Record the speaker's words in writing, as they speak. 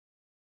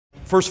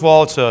First of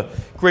all, it's a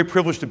great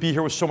privilege to be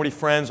here with so many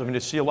friends. I mean, to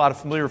see a lot of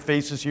familiar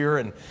faces here,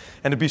 and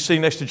to be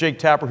sitting next to Jake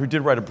Tapper, who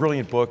did write a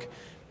brilliant book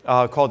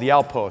called The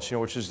Outpost,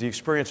 which is the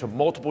experience of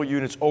multiple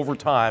units over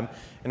time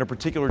in a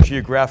particular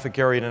geographic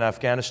area in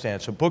Afghanistan.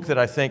 It's a book that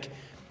I think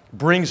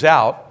brings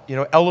out,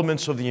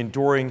 elements of the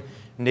enduring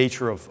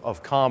nature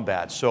of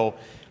combat. So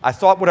I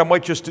thought what I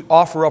might just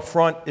offer up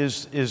front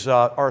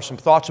are some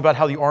thoughts about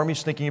how the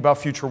Army's thinking about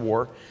future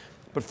war.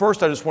 But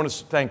first, I just want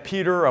to thank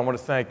Peter. I want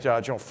to thank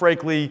General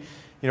Frakely,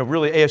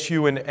 really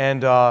ASU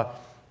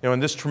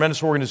and this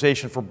tremendous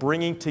organization for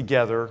bringing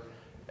together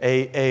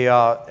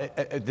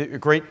a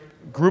great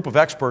group of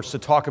experts to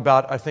talk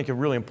about, I think, a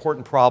really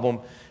important problem,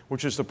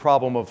 which is the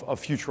problem of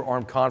future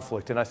armed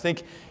conflict. And I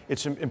think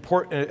it's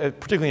important,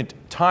 particularly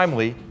a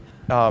timely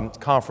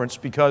conference,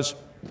 because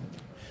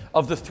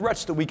of the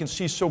threats that we can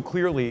see so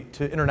clearly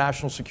to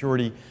international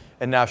security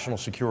and national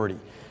security.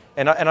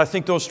 And I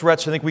think those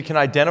threats, I think we can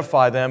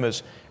identify them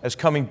as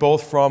coming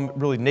both from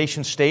really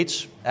nation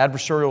states,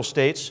 adversarial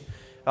states,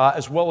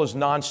 as well as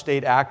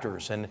non-state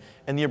actors, and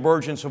the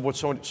emergence of what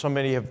so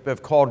many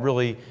have called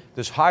really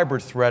this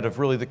hybrid threat of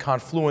really the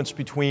confluence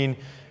between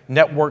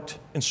networked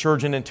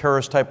insurgent and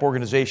terrorist type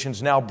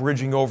organizations now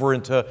bridging over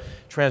into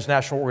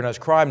transnational organized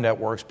crime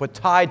networks, but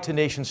tied to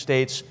nation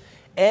states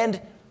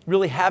and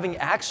really having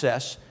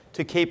access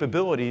to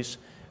capabilities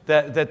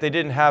that they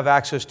didn't have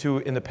access to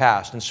in the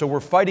past. And so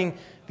we're fighting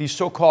these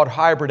so-called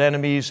hybrid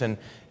enemies and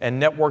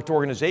networked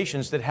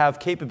organizations that have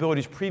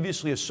capabilities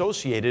previously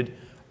associated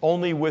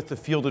only with the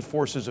fielded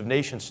forces of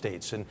nation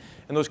states. And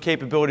those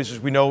capabilities, as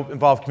we know,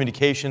 involve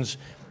communications,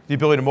 the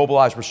ability to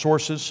mobilize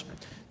resources,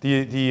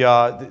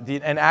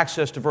 and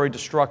access to very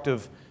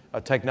destructive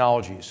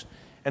technologies.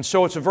 And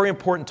so it's a very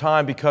important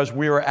time because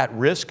we are at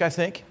risk, I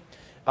think.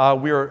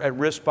 We are at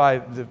risk by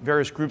the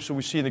various groups that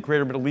we see in the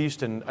greater Middle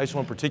East, and ISIL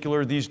in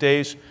particular these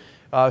days,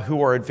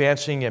 who are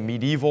advancing a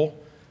medieval,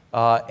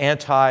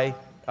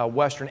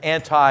 anti-Western,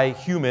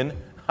 anti-human,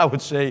 I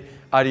would say,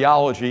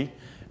 ideology,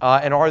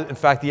 and are, in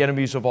fact, the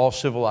enemies of all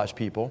civilized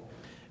people.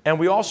 And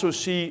we also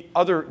see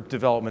other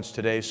developments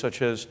today,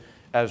 such as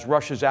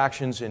Russia's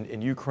actions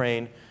in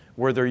Ukraine,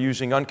 where they're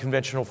using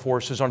unconventional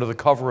forces under the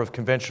cover of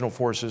conventional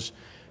forces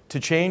to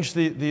change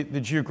the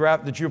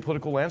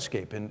geopolitical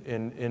landscape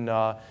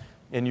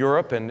in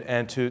Europe,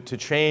 and to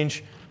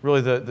change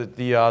really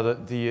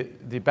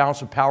the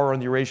balance of power on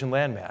the Eurasian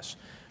landmass.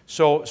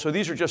 So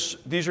these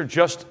are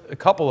just a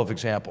couple of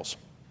examples.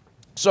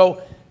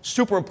 So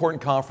super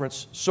important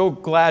conference. So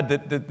glad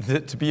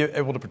that to be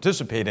able to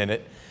participate in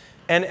it.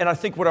 And I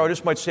think what I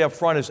just might say up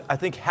front is I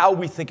think how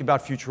we think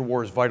about future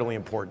war is vitally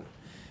important.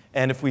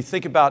 And if we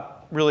think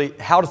about really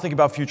how to think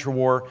about future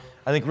war,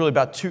 I think really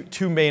about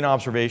two main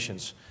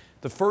observations.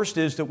 The first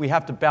is that we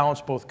have to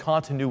balance both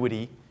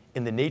continuity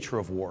in the nature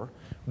of war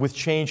with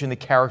change in the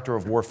character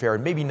of warfare,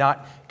 and maybe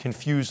not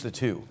confuse the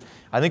two.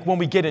 I think when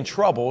we get in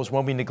trouble is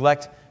when we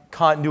neglect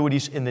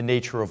continuities in the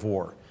nature of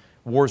war.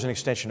 War is an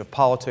extension of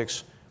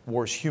politics,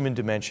 war's human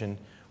dimension,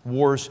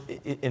 war's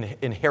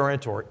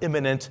inherent or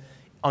imminent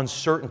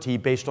uncertainty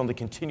based on the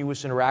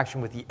continuous interaction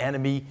with the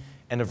enemy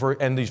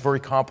and these very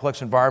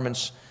complex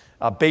environments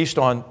based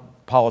on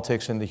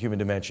politics and the human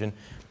dimension.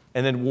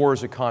 And then war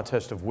is a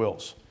contest of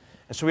wills.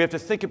 And so we have to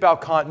think about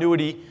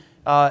continuity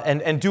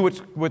and do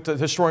what the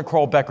historian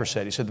Carl Becker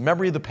said. He said, the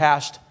memory of the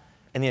past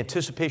and the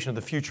anticipation of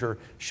the future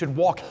should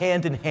walk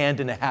hand in hand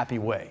in a happy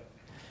way.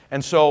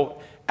 And so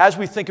as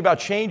we think about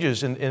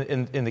changes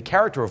in the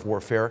character of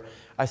warfare,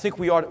 I think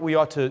we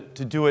ought to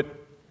do it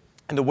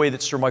in the way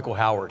that Sir Michael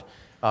Howard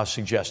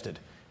suggested.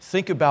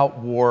 Think about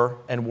war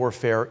and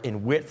warfare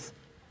in width,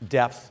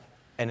 depth,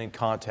 and in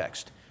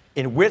context.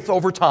 In width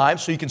over time,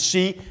 so you can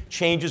see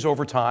changes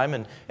over time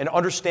and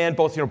understand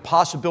both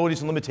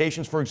possibilities and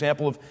limitations, for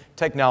example, of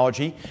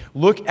technology.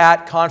 Look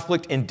at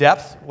conflict in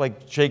depth,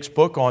 like Jake's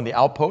book on The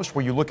Outpost,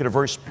 where you look at a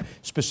very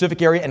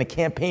specific area and a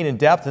campaign in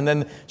depth, and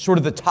then sort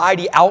of the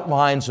tidy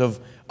outlines of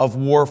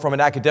war from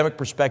an academic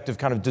perspective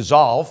kind of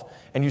dissolve,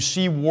 and you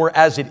see war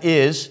as it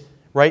is,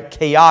 right?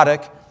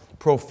 Chaotic,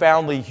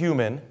 profoundly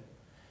human.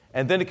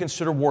 And then to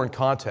consider war in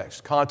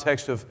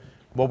context of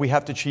what we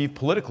have to achieve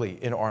politically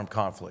in armed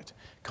conflict,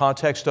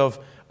 context of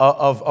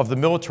the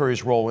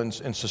military's role in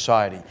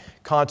society,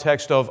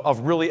 context of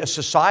really a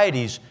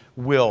society's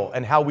will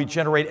and how we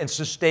generate and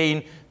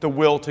sustain the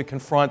will to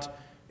confront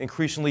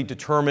increasingly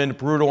determined,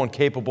 brutal, and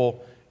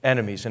capable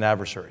enemies and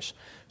adversaries.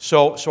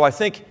 So I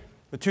think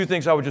the two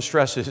things I would just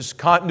stress is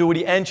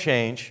continuity and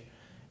change,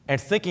 and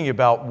thinking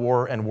about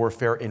war and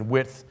warfare in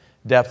width,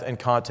 depth, and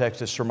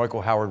context, as Sir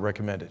Michael Howard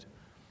recommended.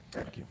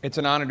 Thank you. It's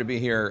an honor to be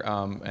here,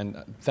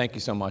 and thank you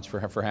so much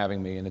for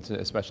having me, and it's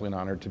especially an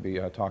honor to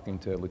be talking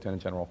to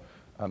Lieutenant General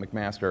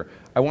McMaster.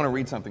 I want to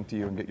read something to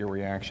you and get your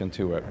reaction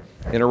to it.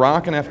 In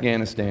Iraq and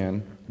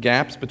Afghanistan,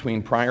 gaps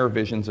between prior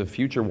visions of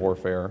future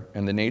warfare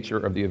and the nature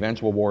of the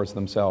eventual wars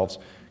themselves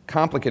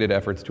complicated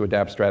efforts to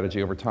adapt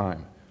strategy over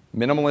time.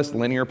 Minimalist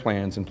linear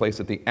plans in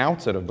place at the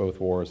outset of both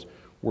wars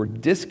were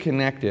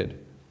disconnected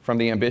from from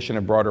the ambition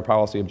of broader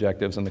policy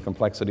objectives and the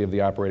complexity of the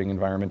operating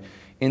environment.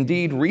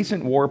 Indeed,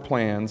 recent war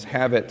plans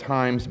have at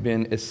times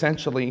been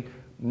essentially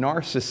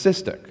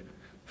narcissistic,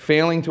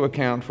 failing to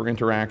account for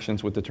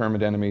interactions with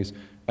determined enemies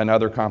and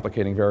other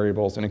complicating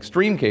variables. In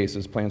extreme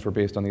cases, plans were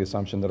based on the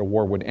assumption that a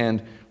war would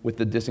end with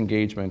the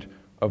disengagement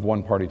of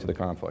one party to the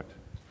conflict.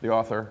 The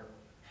author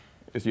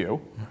is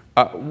you.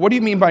 What do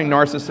you mean by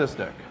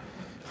narcissistic?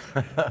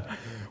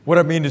 What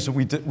I mean is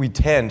that we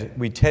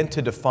tend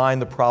to define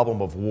the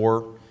problem of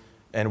war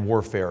and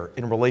warfare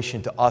in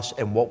relation to us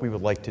and what we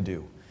would like to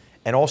do,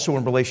 and also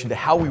in relation to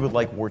how we would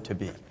like war to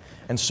be.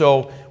 And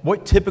so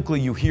what typically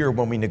you hear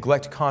when we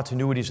neglect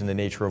continuities in the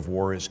nature of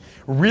war is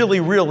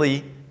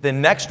really the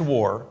next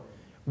war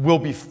will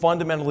be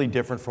fundamentally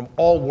different from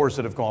all wars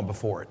that have gone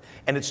before it.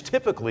 And it's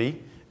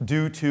typically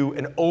due to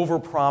an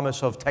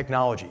overpromise of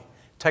technology,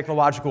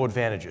 technological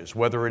advantages,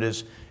 whether it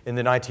is in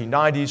the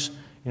 1990s,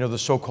 the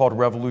so-called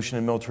revolution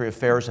in military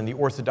affairs and the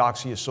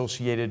orthodoxy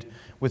associated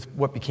with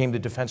what became the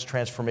defense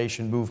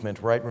transformation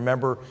movement, right?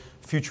 Remember,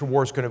 future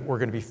wars were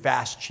going to be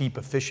fast, cheap,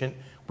 efficient.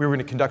 We were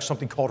going to conduct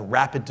something called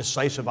rapid,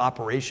 decisive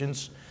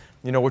operations,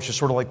 which is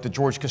sort of like the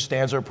George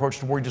Costanza approach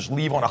to war. You just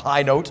leave on a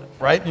high note,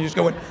 right? You just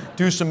go and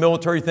do some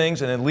military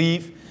things and then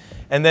leave.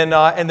 And then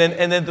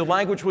the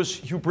language was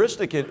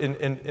hubristic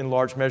in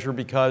large measure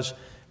because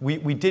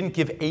we didn't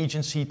give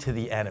agency to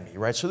the enemy,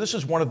 right? So this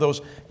is one of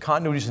those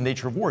continuities in the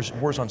nature of wars.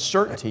 War's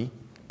uncertainty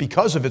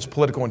because of its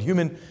political and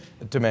human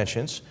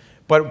dimensions,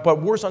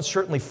 but war's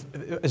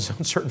is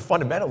uncertain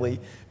fundamentally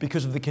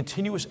because of the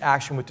continuous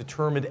action with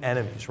determined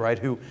enemies, right?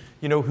 Who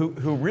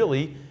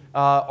really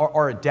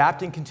are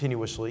adapting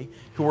continuously,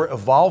 who are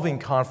evolving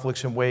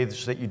conflicts in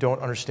ways that you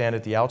don't understand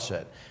at the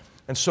outset.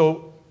 And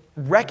so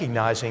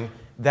recognizing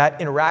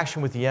that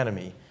interaction with the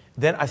enemy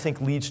then I think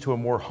leads to a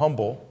more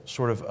humble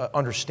sort of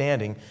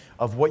understanding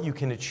of what you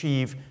can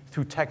achieve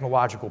through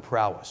technological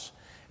prowess.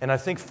 And I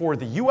think for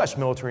the US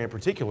military in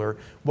particular,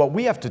 what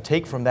we have to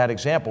take from that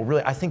example,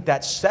 really, I think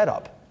that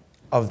setup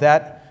of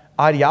that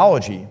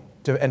ideology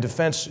and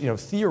defense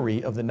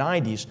theory of the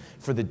 90s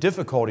for the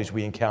difficulties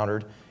we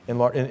encountered in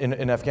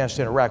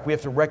Afghanistan and Iraq, we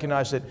have to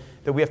recognize that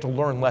we have to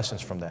learn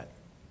lessons from that.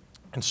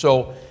 And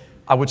so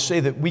I would say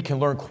that we can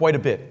learn quite a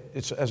bit.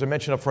 As I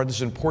mentioned up front, this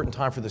is an important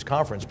time for this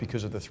conference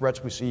because of the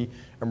threats we see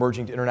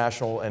emerging to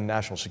international and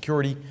national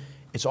security.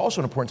 It's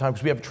also an important time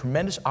because we have a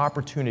tremendous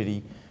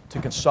opportunity to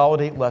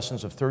consolidate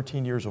lessons of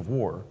 13 years of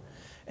war.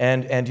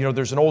 And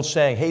there's an old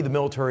saying, hey, the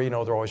military,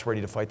 they're always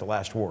ready to fight the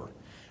last war.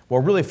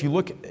 Well, really, if you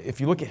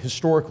look at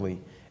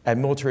historically at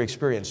military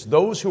experience,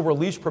 those who were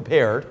least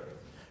prepared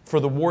for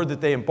the war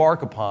that they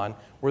embark upon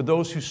were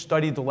those who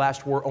studied the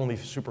last war only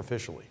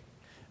superficially.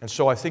 And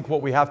so I think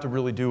what we have to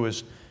really do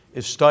is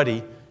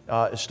study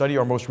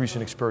our most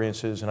recent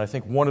experiences. And I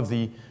think one of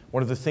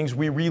the things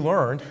we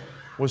relearned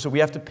was that we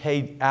have to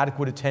pay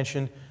adequate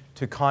attention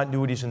to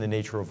continuities in the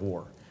nature of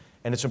war.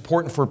 And it's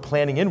important for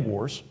planning in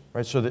wars,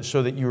 right? So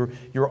that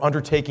you're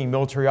undertaking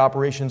military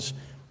operations,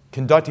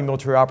 conducting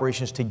military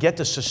operations to get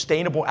to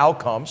sustainable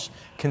outcomes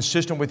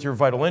consistent with your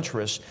vital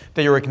interests,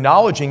 that you're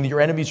acknowledging that your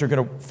enemies are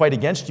going to fight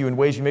against you in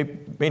ways you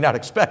may not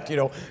expect.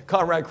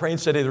 Conrad Crane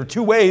said there are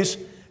two ways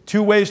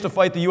to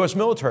fight the U.S.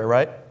 military,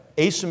 right?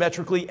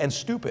 Asymmetrically and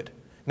stupid.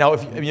 Now,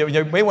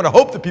 you may want to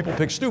hope that people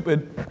pick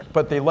stupid,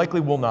 but they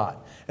likely will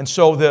not. And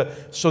so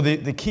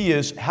the key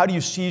is, how do you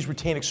seize,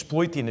 retain,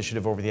 exploit the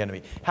initiative over the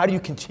enemy? How do you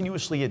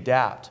continuously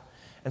adapt?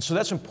 And so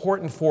that's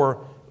important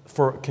for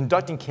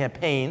conducting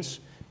campaigns,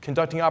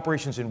 conducting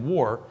operations in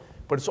war,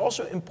 but it's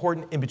also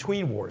important in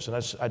between wars. And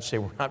I'd say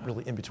we're not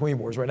really in between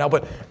wars right now,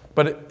 but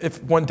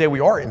if one day we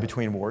are in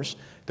between wars,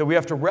 that we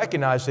have to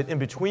recognize that in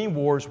between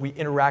wars we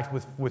interact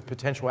with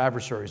potential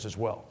adversaries as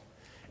well.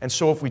 And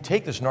so if we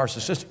take this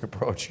narcissistic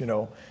approach,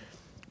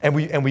 and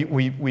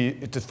we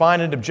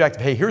define an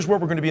objective, hey, here's where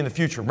we're going to be in the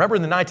future. Remember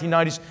in the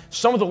 1990s,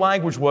 some of the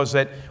language was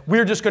that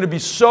we're just going to be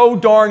so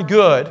darn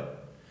good,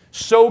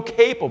 so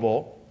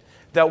capable,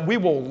 that we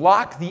will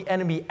lock the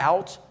enemy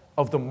out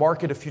of the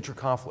market of future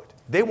conflict.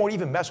 They won't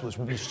even mess with us.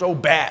 We'll be so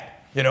bad,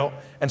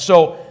 And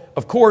so,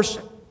 of course,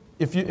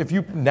 if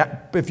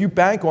you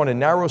bank on a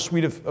narrow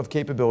suite of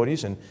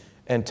capabilities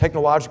and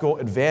technological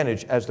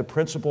advantage as the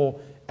principal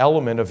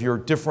element of your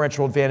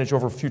differential advantage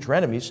over future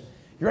enemies,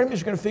 your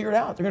enemies are going to figure it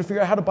out. They're going to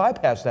figure out how to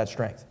bypass that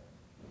strength.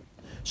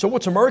 So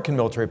what's American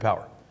military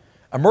power?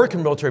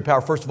 American military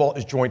power, first of all,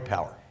 is joint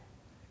power.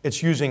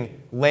 It's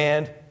using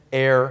land,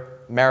 air,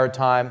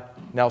 maritime,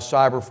 now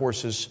cyber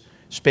forces,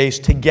 space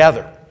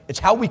together. It's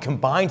how we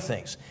combine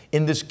things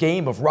in this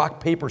game of rock,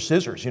 paper,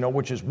 scissors,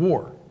 which is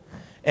war.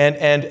 And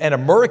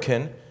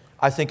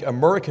I think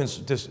Americans'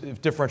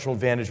 differential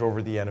advantage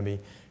over the enemy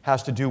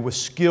has to do with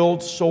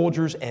skilled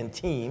soldiers and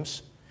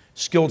teams,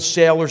 skilled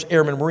sailors,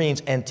 airmen,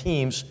 Marines, and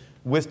teams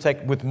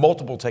with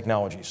multiple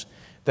technologies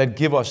that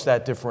give us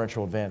that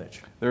differential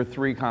advantage. There are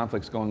three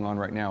conflicts going on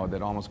right now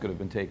that almost could have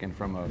been taken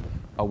from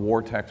a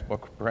war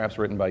textbook, perhaps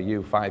written by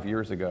you 5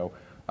 years ago.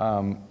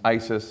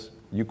 ISIS,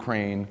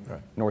 Ukraine, right.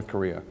 North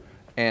Korea.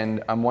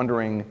 And I'm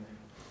wondering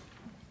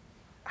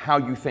how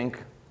you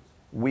think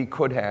we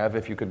could have,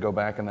 if you could go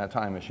back in that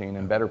time machine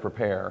and better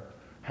prepare,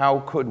 how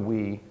could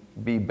we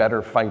be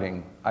better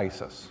fighting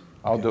ISIS?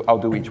 I'll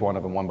do each one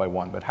of them one by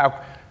one, but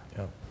how,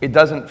 it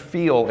doesn't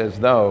feel as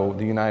though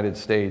the United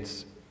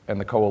States and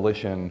the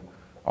coalition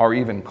are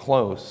even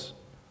close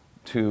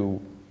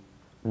to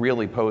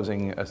really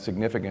posing a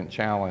significant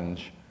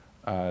challenge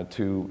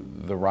to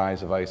the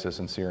rise of ISIS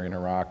in Syria and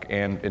Iraq,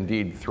 and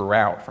indeed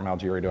throughout, from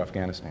Algeria to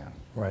Afghanistan.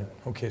 Right.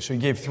 Okay. So you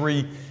gave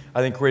three,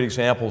 I think, great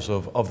examples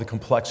of the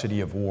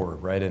complexity of war,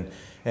 right?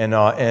 And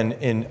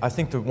I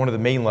think one of the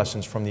main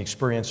lessons from the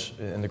experience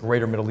in the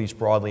greater Middle East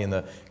broadly and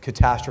the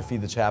catastrophe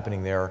that's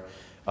happening there,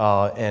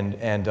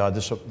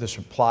 this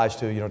applies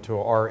to to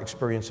our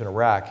experience in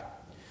Iraq,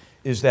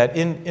 is that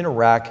in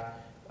Iraq,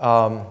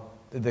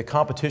 the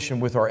competition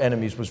with our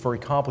enemies was very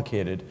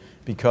complicated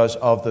because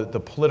of the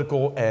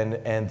political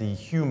and the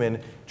human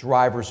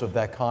drivers of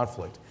that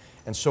conflict.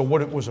 And so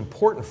what it was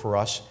important for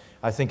us,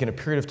 I think in a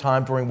period of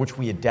time during which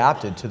we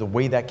adapted to the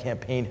way that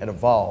campaign had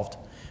evolved,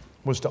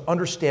 was to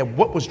understand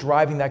what was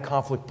driving that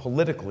conflict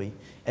politically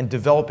and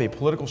develop a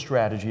political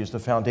strategy as the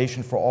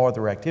foundation for all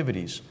other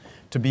activities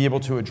to be able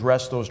to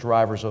address those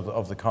drivers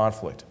of the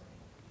conflict.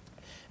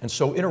 And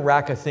so in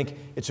Iraq, I think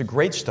it's a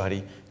great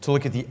study to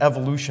look at the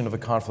evolution of a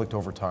conflict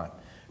over time.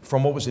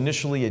 From what was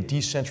initially a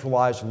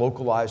decentralized,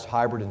 localized,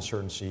 hybrid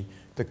insurgency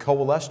that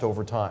coalesced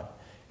over time.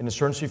 An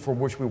insurgency for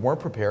which we weren't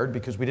prepared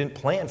because we didn't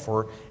plan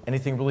for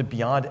anything really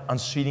beyond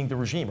unseating the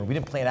regime, or we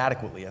didn't plan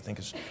adequately, I think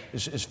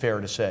is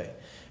fair to say.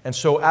 And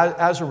so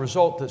as a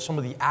result, some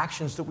of the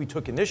actions that we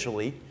took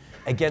initially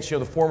against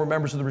the former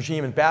members of the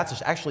regime in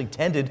Ba'athist actually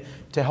tended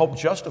to help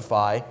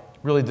justify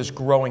really this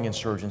growing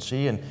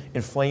insurgency and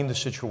inflame the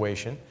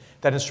situation.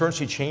 That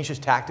insurgency changed its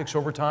tactics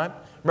over time.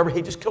 Remember,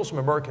 hey, just kill some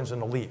Americans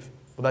and they'll leave.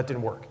 Well, that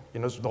didn't work.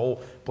 The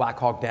whole Black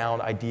Hawk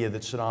Down idea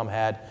that Saddam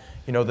had.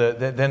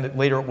 Then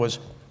later it was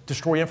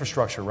destroy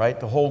infrastructure, right?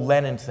 The whole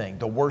Lenin thing,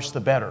 the worse the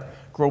better.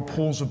 Grow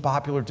pools of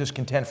popular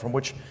discontent from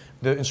which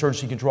the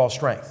insurgency can draw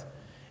strength.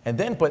 And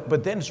then,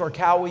 but then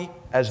Zarqawi,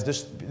 as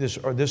this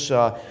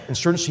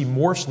insurgency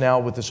morphs now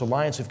with this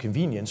alliance of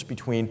convenience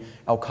between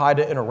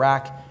al-Qaeda in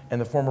Iraq and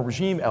the former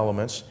regime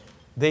elements,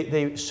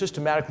 they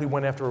systematically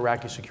went after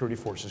Iraqi security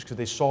forces because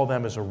they saw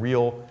them as a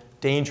real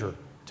danger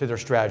to their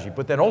strategy.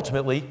 But then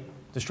ultimately,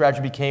 the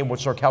strategy became what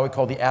Zarqawi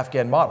called the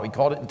Afghan model. He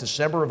called it in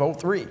December of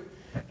 '03.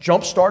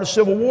 Jumpstart a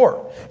civil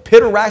war,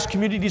 pit Iraq's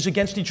communities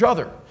against each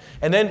other.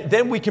 And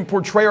then we can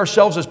portray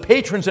ourselves as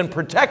patrons and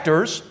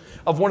protectors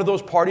of one of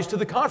those parties to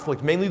the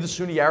conflict, mainly the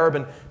Sunni Arab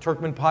and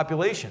Turkmen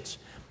populations.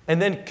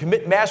 And then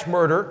commit mass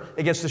murder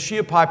against the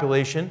Shia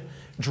population,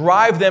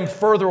 drive them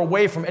further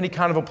away from any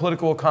kind of a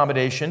political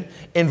accommodation,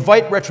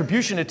 invite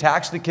retribution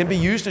attacks that can be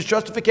used as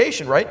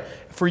justification, right,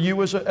 for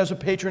you as a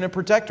patron and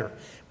protector.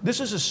 This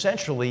is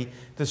essentially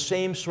the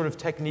same sort of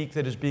technique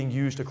that is being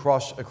used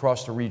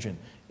across the region.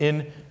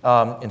 In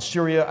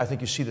Syria, I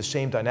think you see the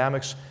same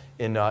dynamics.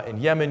 In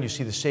Yemen, you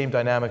see the same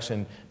dynamics.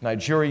 In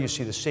Nigeria, you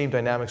see the same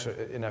dynamics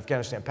in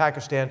Afghanistan,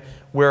 Pakistan,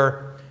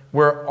 where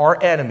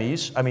our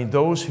enemies, I mean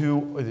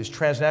these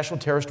transnational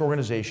terrorist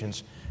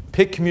organizations,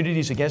 pit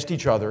communities against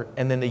each other,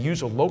 and then they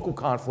use a local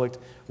conflict,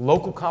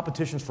 local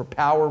competitions for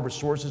power,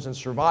 resources, and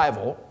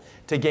survival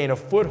to gain a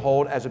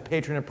foothold as a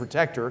patron and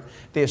protector.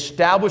 They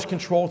establish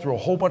control through a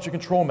whole bunch of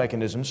control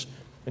mechanisms,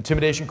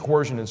 intimidation,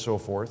 coercion, and so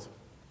forth,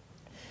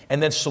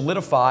 and then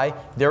solidify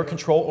their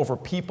control over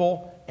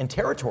people and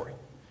territory.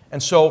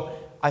 And so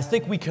I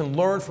think we can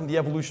learn from the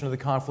evolution of the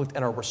conflict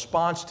and our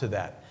response to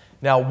that.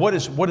 Now, what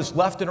is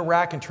left in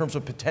Iraq in terms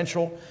of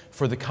potential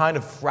for the kind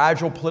of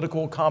fragile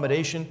political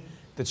accommodation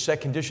that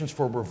set conditions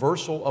for a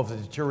reversal of the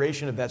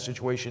deterioration of that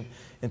situation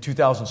in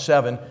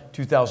 2007,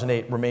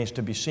 2008 remains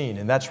to be seen.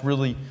 And that's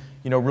really,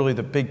 really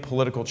the big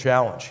political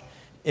challenge.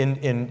 In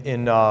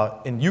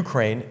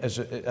Ukraine,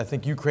 I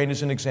think Ukraine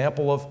is an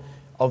example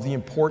of the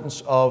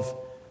importance of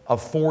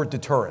forward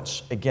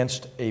deterrence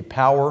against a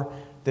power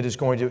that is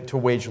going to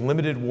wage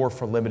limited war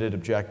for limited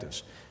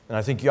objectives. And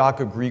I think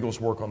Jakob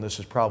Griegel's work on this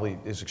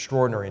is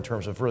extraordinary in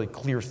terms of really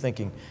clear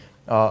thinking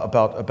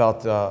about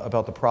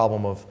the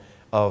problem of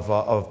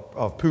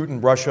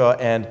Putin, Russia,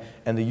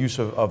 and the use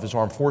of his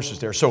armed forces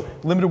there. So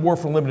limited war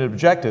for limited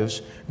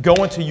objectives, go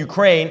into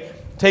Ukraine,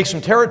 take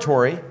some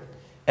territory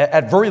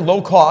at very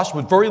low cost,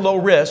 with very low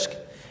risk,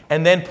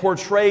 and then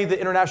portray the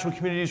international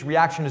community's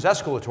reaction as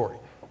escalatory.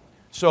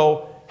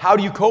 So how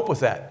do you cope with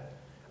that?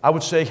 I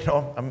would say,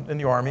 I'm in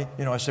the Army,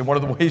 I say one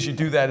of the ways you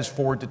do that is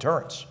forward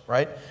deterrence,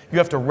 right? You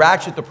have to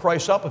ratchet the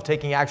price up of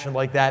taking action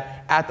like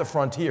that at the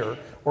frontier,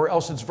 or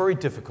else it's very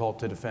difficult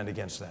to defend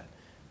against that.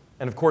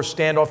 And of course,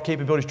 standoff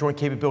capabilities, joint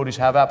capabilities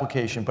have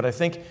application, but I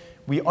think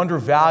we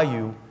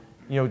undervalue,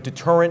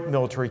 deterrent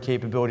military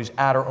capabilities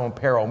at our own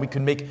peril. And we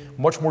can make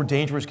much more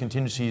dangerous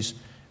contingencies,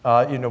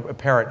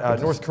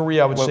 apparent. North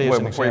Korea, I would say, is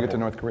an example. Before you get to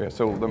North Korea,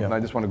 I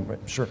just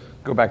want to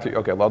go back to,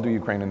 okay, well, I'll do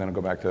Ukraine and then I'll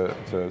go back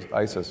to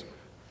ISIS.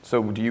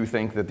 So do you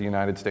think that the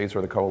United States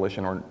or the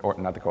coalition, or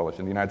not the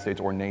coalition, the United States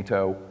or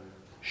NATO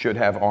should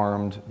have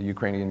armed the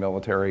Ukrainian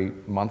military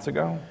months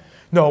ago?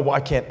 No, well, I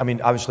can't. I mean,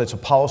 obviously, it's a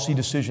policy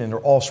decision, and there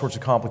are all sorts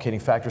of complicating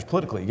factors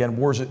politically. Again,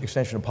 war is an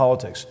extension of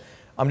politics.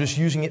 I'm just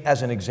using it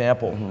as an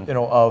example, you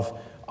know,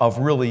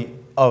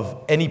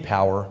 of any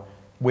power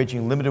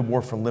waging limited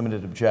war for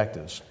limited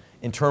objectives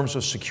in terms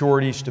of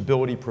security,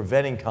 stability,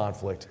 preventing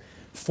conflict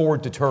for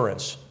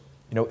deterrence.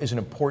 You know, is an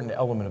important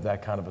element of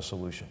that kind of a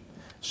solution.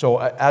 So,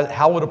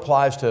 how it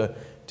applies to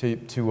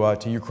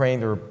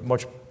Ukraine, there are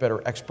much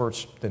better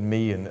experts than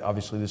me, and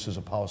obviously, this is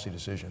a policy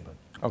decision. But.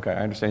 Okay,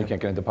 I understand you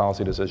can't get into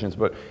policy decisions,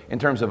 but in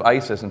terms of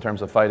ISIS, in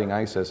terms of fighting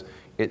ISIS,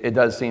 it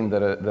does seem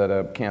that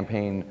a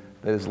campaign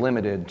that is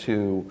limited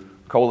to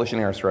coalition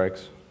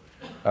airstrikes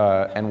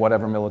and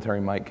whatever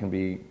military might can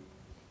be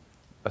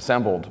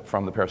assembled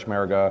from the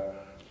Peshmerga,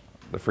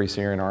 the Free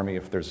Syrian Army,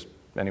 if there's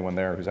anyone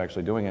there who's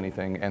actually doing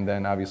anything, and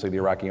then obviously the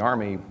Iraqi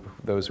army,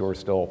 those who are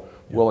still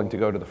willing to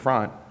go to the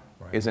front,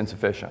 is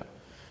insufficient.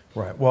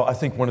 Right. Well, I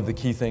think one of the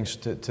key things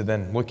to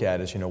then look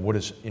at is, you know, what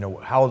is, you know,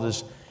 how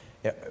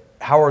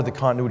are the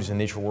continuities in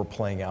nature of war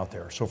playing out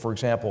there? So, for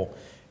example,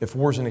 if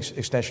war is an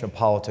extension of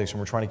politics and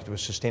we're trying to get to a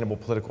sustainable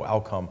political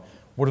outcome,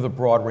 what are the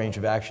broad range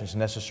of actions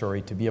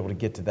necessary to be able to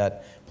get to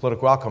that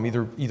political outcome,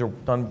 either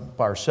done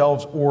by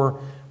ourselves or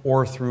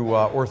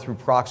through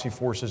proxy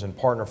forces and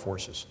partner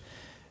forces?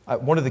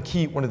 One of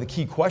the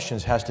key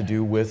questions has to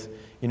do with,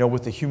 you know,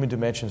 with the human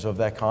dimensions of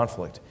that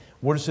conflict.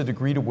 What is the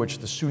degree to which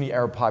the Sunni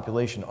Arab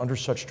population, under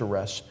such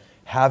duress,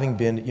 having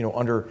been, you know,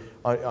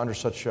 under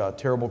such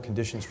terrible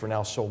conditions for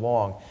now so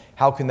long,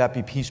 how can that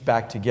be pieced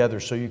back together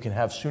so you can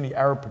have Sunni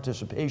Arab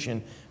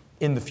participation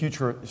in the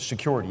future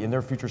security, in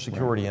their future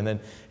security, and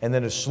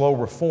then a slow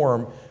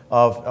reform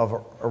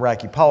of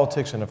Iraqi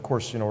politics and, of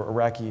course, you know,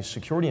 Iraqi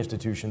security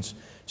institutions,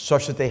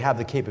 such that they have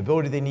the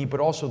capability they need, but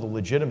also the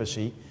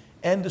legitimacy.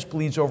 And this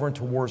bleeds over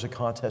into war as a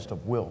contest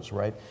of wills,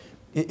 right?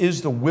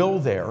 Is the will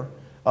there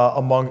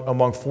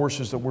among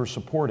forces that we're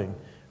supporting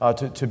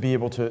to be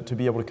able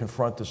to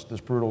confront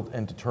this brutal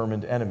and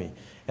determined enemy?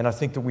 And I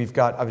think that we've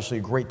got obviously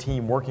a great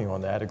team working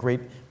on that, a great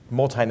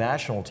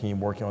multinational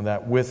team working on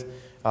that with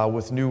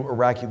new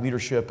Iraqi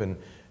leadership and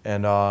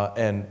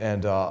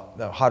Haider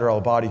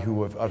al-Abadi,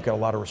 who I've got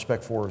a lot of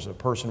respect for as a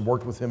person,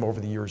 worked with him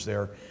over the years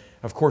there.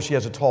 Of course, he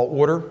has a tall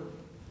order.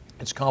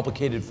 It's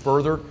complicated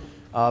further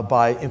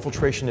by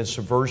infiltration and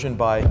subversion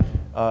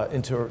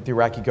into the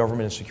Iraqi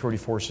government and security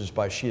forces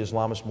by Shia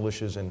Islamist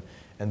militias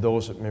and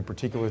those in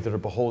particular that are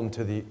beholden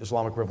to the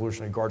Islamic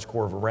Revolutionary Guards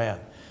Corps of Iran,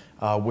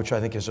 which I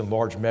think has in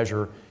large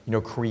measure, you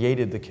know,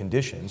 created the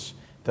conditions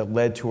that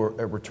led to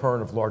a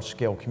return of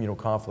large-scale communal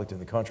conflict in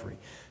the country.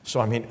 So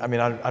I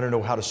don't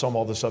know how to sum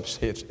all this up.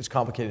 It's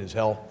complicated as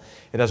hell.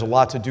 It has a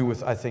lot to do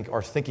with, I think,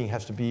 our thinking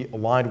has to be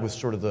aligned with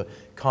sort of the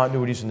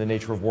continuities in the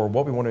nature of war,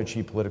 what we want to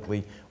achieve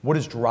politically, what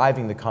is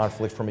driving the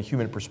conflict from a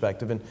human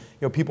perspective, and, you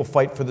know, people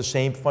fight for the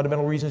same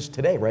fundamental reasons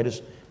today, right?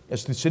 As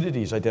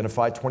Thucydides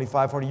identified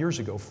 2,500 years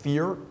ago: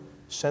 fear,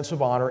 sense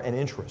of honor, and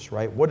interest,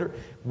 right?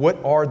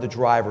 What are the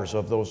drivers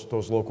of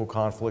those local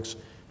conflicts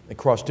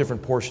across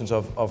different portions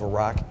of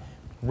Iraq?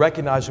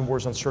 Recognizing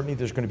war's uncertainty,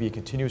 there's going to be a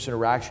continuous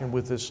interaction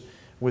with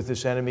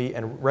this enemy,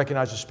 and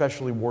recognize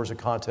especially war as a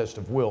contest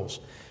of wills.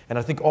 And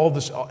I think all of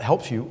this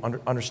helps you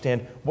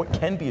understand what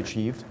can be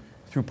achieved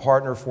through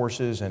partner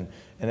forces and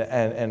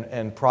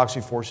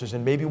proxy forces,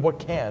 and maybe what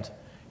can't,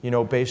 you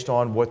know, based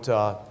on what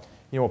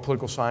what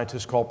political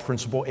scientists call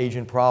principal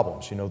agent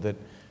problems, you know, that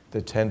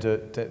tend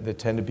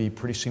to be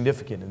pretty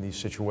significant in these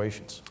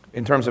situations.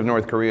 In terms of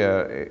North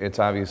Korea, it's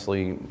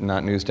obviously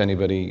not news to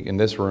anybody in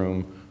this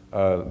room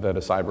that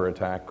a cyber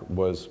attack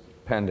was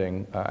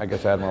pending. I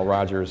guess Admiral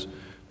Rogers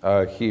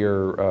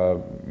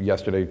here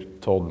yesterday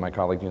told my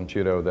colleague Jin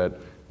Chudo that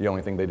the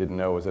only thing they didn't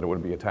know is that it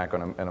would be an attack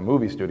on a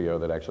movie studio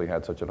that actually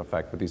had such an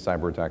effect, but these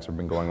cyber attacks have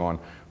been going on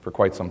for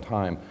quite some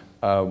time.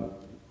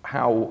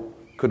 How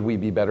could we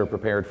be better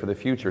prepared for the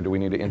future? Do we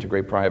need to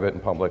integrate private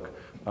and public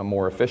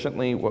more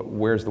efficiently?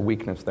 Where's the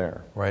weakness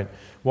there? Right.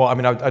 Well, I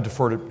mean, I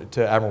defer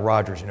to Admiral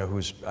Rogers, you know,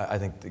 who's, I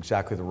think,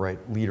 exactly the right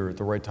leader at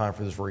the right time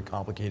for this very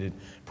complicated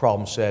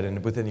problem set.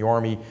 And within the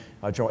Army,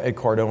 General Ed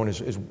Cardone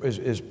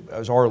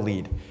is our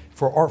lead.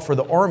 For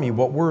the Army,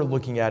 what we're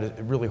looking at is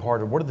really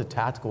hard. What are the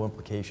tactical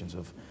implications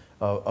of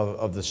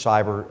the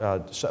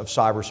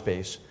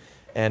cyberspace,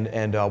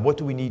 and what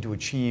do we need to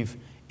achieve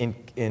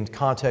in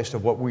context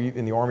of what we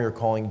in the Army are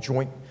calling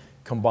joint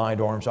combined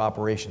arms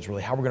operations,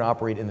 really how we're going to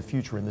operate in the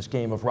future in this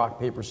game of rock,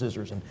 paper,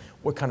 scissors, and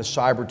what kind of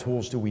cyber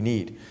tools do we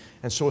need.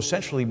 And so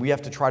essentially we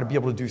have to try to be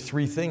able to do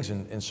three things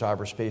in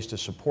cyberspace to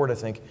support, I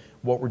think,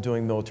 what we're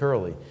doing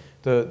militarily.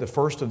 The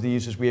first of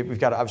these is we've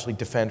got to obviously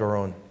defend our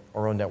own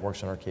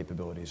networks and our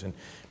capabilities.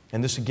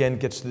 And this again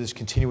gets to this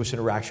continuous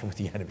interaction with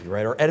the enemy,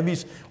 right? Our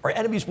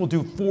enemies will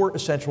do four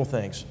essential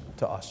things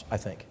to us, I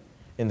think,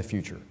 in the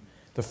future.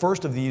 The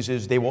first of these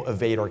is they will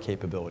evade our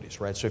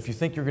capabilities, right? So if you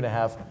think you're going to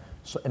have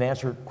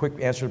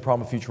quick answer to the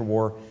problem of future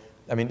war,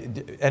 I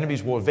mean,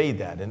 enemies will evade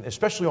that, and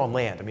especially on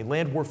land. I mean,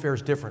 land warfare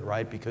is different,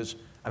 right? Because,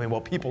 I mean, well,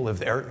 people live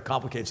there, it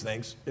complicates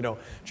things, you know,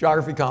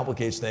 geography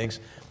complicates things.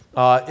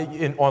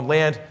 On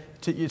land,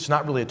 it's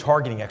not really a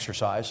targeting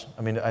exercise.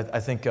 I mean, I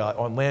think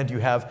on land you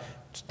have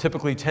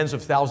typically tens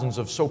of thousands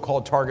of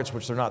so-called targets,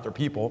 which they're not, they're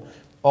people,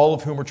 all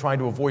of whom are trying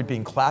to avoid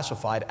being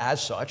classified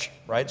as such,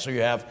 right? So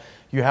you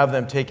have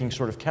them taking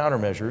sort of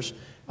countermeasures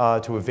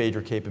to evade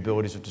your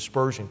capabilities of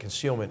dispersion,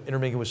 concealment,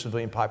 intermingling with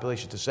civilian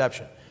population,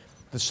 deception.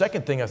 The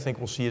second thing I think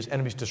we'll see is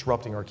enemies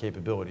disrupting our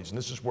capabilities. And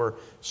this is where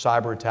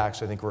cyber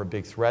attacks, I think, are a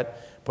big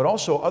threat, but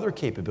also other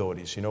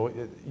capabilities, you know,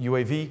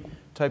 UAV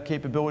type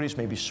capabilities,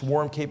 maybe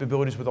swarm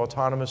capabilities with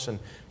autonomous and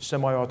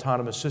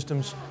semi-autonomous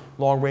systems,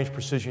 long-range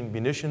precision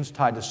munitions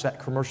tied to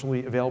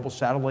commercially available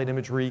satellite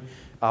imagery,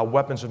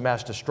 weapons of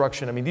mass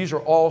destruction. I mean, these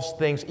are all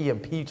things,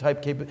 EMP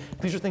type capabilities.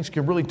 These are things that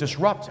can really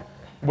disrupt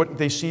what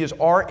they see as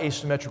our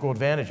asymmetrical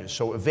advantages.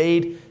 So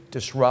evade,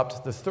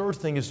 disrupt. The third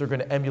thing is they're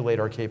going to emulate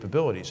our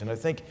capabilities. And I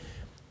think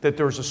that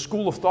there's a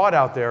school of thought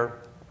out there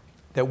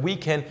that we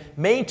can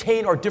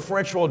maintain our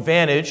differential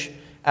advantage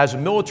as a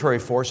military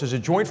force, as a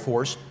joint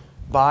force,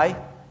 by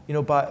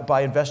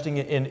investing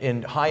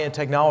in high-end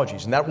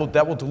technologies, and that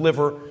will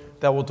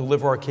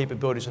deliver our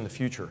capabilities in the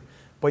future.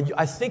 But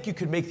I think you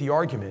could make the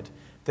argument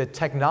that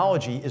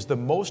technology is the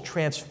most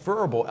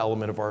transferable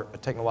element of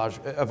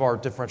our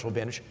differential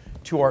advantage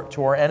to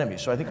our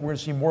enemies. So I think we're going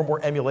to see more and more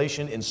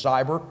emulation in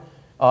cyber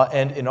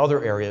and in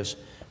other areas.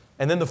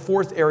 And then the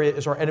fourth area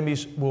is our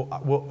enemies will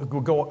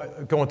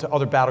go into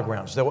other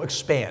battlegrounds. They will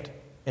expand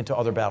into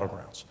other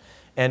battlegrounds.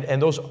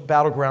 And those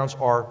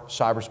battlegrounds are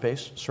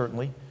cyberspace,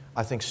 certainly.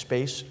 I think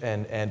space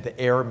and the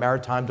air,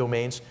 maritime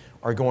domains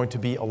are going to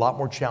be a lot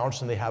more challenged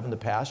than they have in the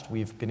past.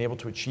 We've been able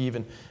to achieve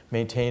and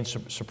maintain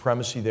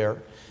supremacy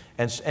there.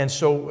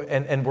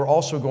 And we're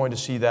also going to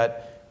see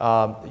that,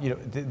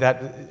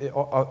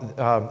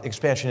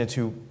 expansion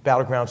into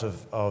battlegrounds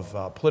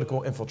of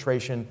political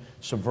infiltration,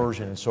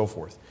 subversion, and so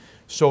forth.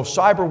 So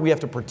cyber, we have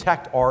to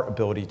protect our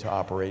ability to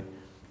operate.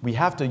 We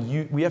have to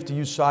use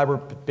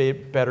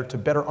cyber better to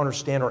better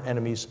understand our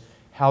enemies,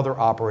 how they're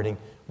operating,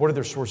 what are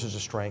their sources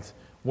of strength,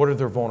 what are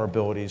their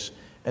vulnerabilities.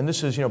 And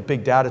this is,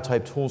 big data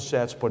type tool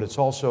sets, but it's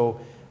also,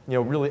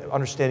 really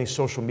understanding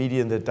social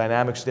media and the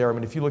dynamics there. I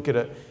mean, if you look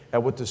at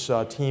what this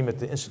team at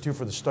the Institute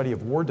for the Study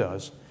of War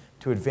does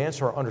to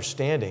advance our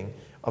understanding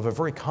of a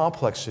very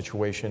complex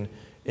situation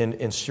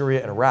in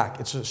Syria and Iraq,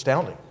 it's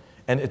astounding.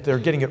 And they're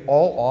getting it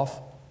all off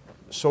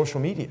social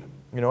media,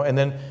 and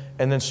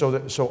then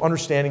so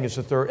understanding is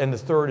the third, and the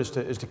third is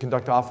to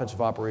conduct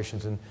offensive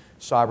operations in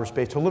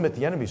cyberspace to limit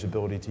the enemy's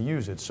ability to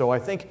use it. So I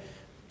think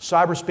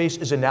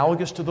cyberspace is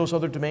analogous to those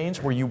other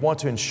domains where you want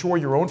to ensure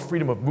your own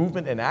freedom of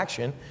movement and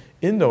action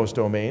in those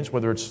domains,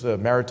 whether it's the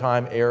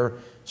maritime, air,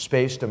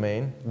 space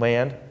domain,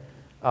 land,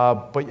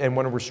 and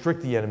want to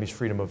restrict the enemy's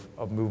freedom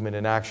of movement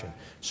and action.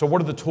 So what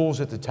are the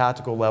tools at the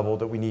tactical level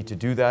that we need to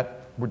do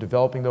that? We're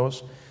developing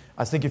those.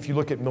 I think if you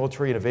look at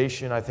military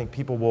innovation, I think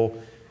people will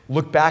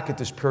look back at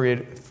this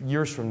period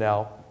years from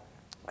now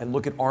and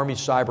look at Army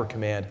Cyber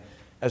Command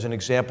as an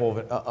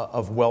example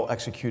of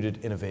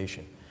well-executed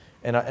innovation.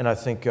 And I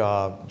think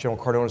General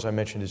Cardona, as I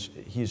mentioned,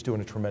 he's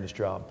doing a tremendous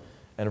job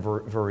and a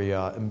very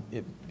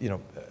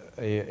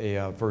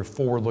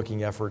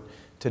forward-looking effort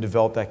to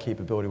develop that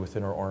capability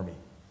within our Army.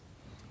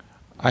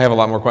 I have a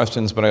lot more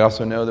questions, but I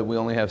also know that we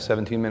only have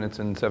 17 minutes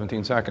and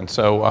 17 seconds.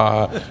 So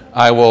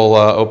I will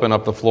open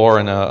up the floor,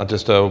 and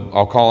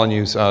I'll call on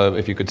you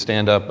if you could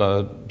stand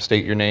up,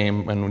 state your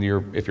name, and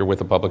if you're with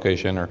a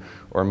publication or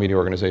a media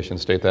organization,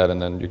 state that, and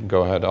then you can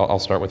go ahead. I'll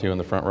start with you in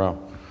the front row.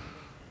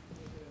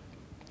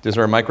 Is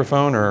there a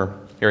microphone, or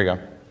here we go?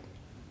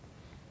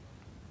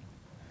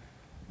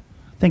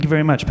 Thank you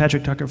very much.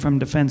 Patrick Tucker from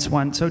Defense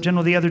One. So,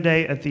 General, the other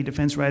day at the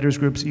Defense Writers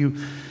Groups, you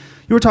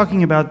were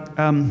talking about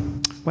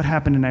what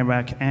happened in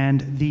Iraq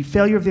and the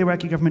failure of the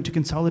Iraqi government to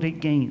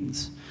consolidate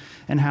gains,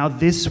 and how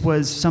this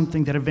was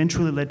something that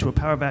eventually led to a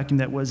power vacuum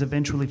that was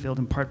eventually filled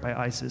in part by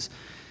ISIS.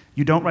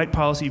 You don't write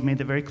policy, you've made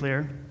that very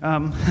clear.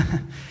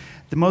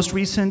 The most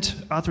recent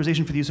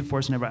authorization for the use of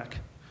force in Iraq,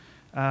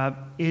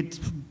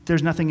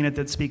 there's nothing in it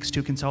that speaks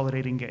to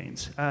consolidating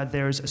gains.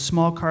 There's a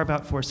small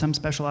carve-out for some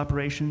special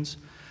operations.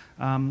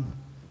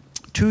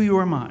 To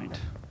your mind,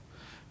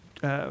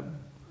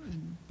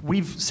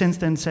 we've since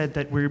then said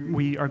that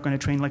we are going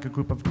to train like a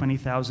group of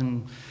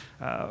 20,000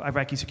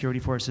 Iraqi security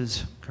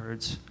forces,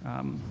 Kurds,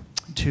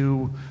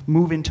 to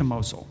move into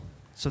Mosul.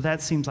 So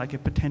that seems like a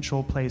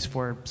potential place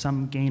for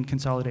some gain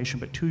consolidation,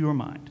 but to your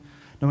mind,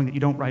 knowing that you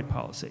don't write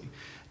policy,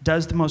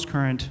 does the most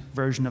current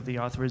version of the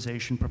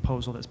authorization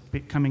proposal that's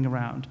coming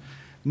around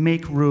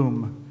make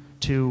room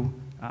to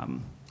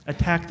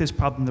attack this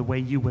problem the way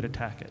you would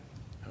attack it?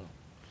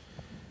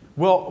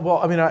 Well,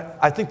 I mean,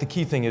 I think the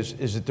key thing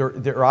is that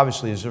there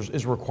obviously is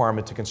a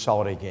requirement to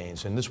consolidate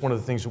gains. And this is one of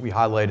the things that we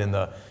highlight in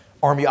the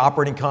Army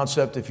operating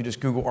concept. If you just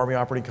Google Army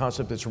operating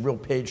concept, it's a real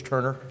page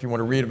turner if you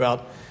want to read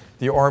about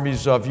the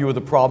Army's view of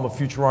the problem of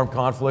future armed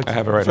conflict. I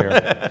have it right here.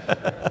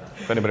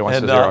 If anybody wants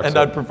to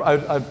Xerox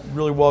it. I'd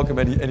really welcome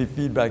any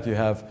feedback you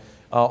have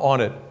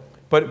on it.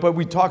 But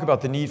we talk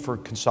about the need for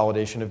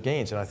consolidation of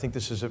gains, and I think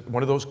this is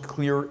one of those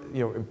clear,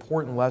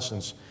 important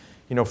lessons,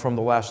 from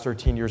the last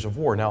 13 years of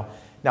war. Now,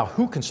 Now,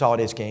 who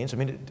consolidates gains? I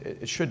mean,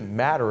 it shouldn't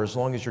matter as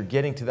long as you're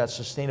getting to that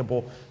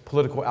sustainable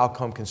political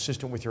outcome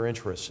consistent with your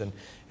interests.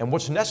 And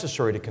what's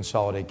necessary to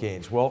consolidate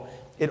gains? Well,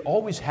 it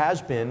always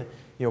has been,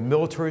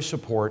 military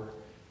support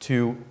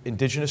to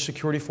indigenous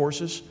security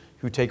forces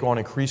who take on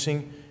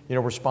increasing,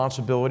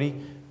 responsibility,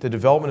 the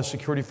development of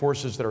security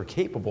forces that are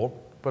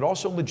capable, but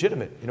also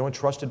legitimate, and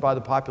trusted by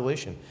the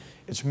population.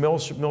 It's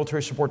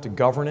military support to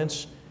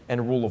governance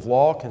and rule of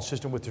law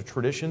consistent with the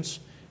traditions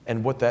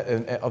and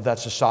of that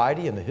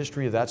society and the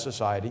history of that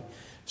society,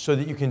 so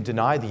that you can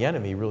deny the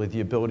enemy really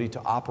the ability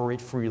to operate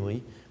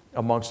freely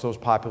amongst those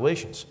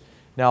populations.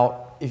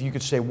 Now, if you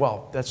could say,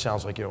 well, that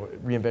sounds like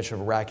reinvention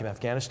of Iraq and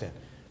Afghanistan.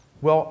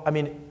 Well, I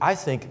mean, I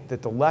think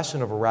that the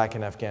lesson of Iraq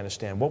and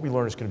Afghanistan, what we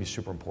learned is going to be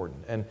super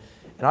important. And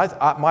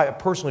I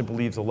personally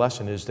believe the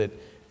lesson is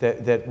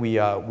that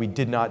we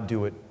did not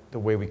do it the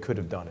way we could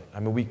have done it.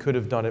 I mean, we could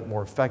have done it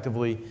more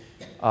effectively,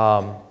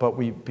 but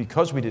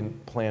because we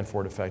didn't plan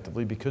for it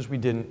effectively, because we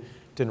didn't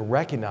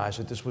recognize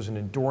that this was an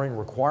enduring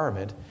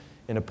requirement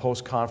in a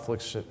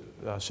post-conflict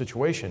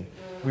situation,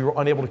 we were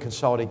unable to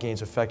consolidate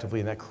gains effectively,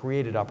 and that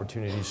created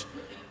opportunities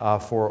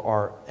for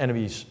our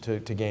enemies to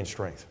gain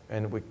strength.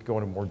 And we can go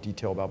into more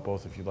detail about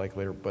both if you'd like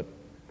later. But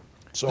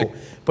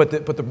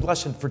the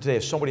lesson for today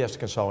is somebody has to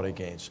consolidate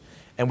gains,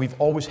 and we've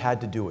always had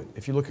to do it.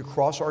 If you look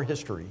across our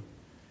history,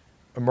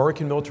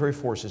 American military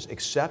forces,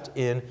 except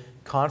in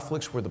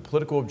conflicts where the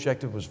political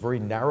objective was very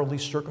narrowly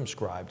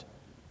circumscribed,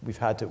 we've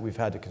had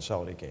to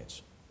consolidate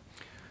gains.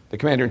 The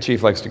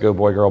Commander-in-Chief likes to go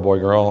boy, girl, boy,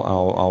 girl.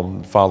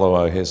 I'll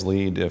follow his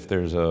lead if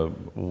there's a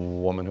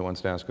woman who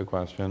wants to ask a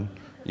question.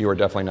 You are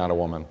definitely not a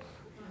woman.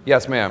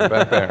 Yes, ma'am,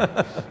 back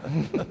there.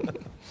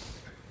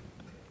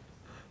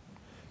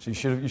 So you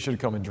should have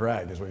come in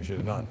drag is what you should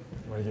have done.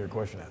 I want to hear your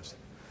question asked.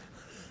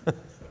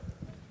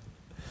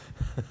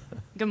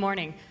 Good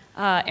morning.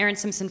 Erin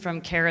Simpson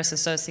from Karis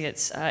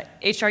Associates.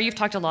 HR, you've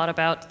talked a lot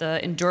about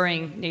the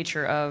enduring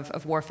nature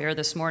of warfare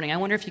this morning. I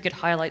wonder if you could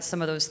highlight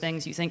some of those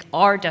things you think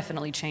are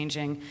definitely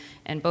changing,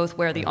 and both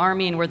where the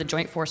Army and where the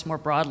Joint Force more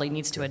broadly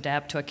needs to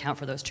adapt to account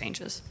for those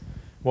changes.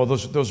 Well,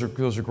 those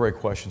are great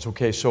questions.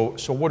 Okay, so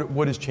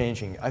what is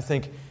changing? I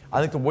think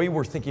the way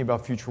we're thinking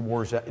about future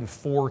wars in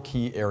 4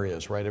 key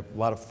areas, right? A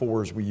lot of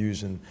 4s we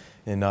use in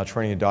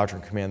training and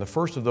doctrine command. The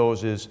first of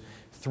those is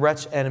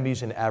threats,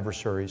 enemies, and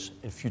adversaries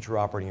in future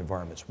operating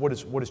environments. What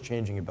is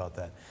changing about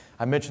that?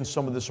 I mentioned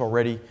some of this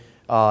already,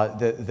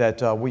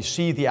 that we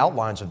see the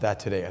outlines of that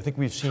today. I think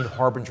we've seen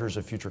harbingers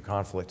of future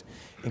conflict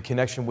in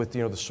connection with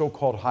the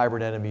so-called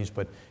hybrid enemies,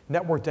 but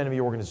networked enemy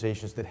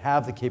organizations that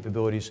have the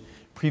capabilities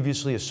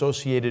previously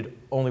associated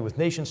only with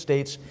nation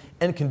states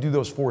and can do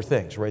those 4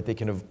 things, right? They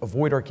can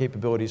avoid our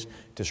capabilities,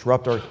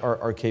 disrupt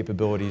our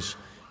capabilities,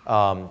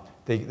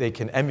 they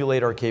can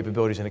emulate our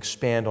capabilities and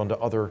expand onto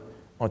other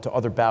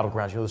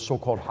battlegrounds, the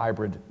so-called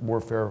hybrid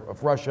warfare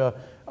of Russia,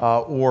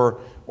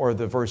 or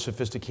the very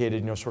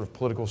sophisticated, sort of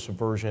political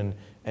subversion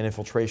and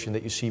infiltration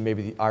that you see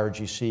maybe the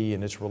IRGC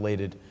and its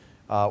related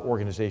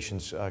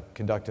organizations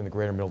conduct in the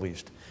greater Middle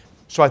East.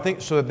 So I think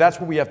that's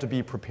what we have to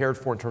be prepared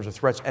for in terms of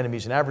threats,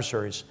 enemies, and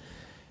adversaries.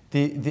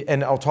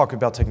 And I'll talk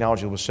about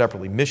technology a little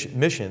separately.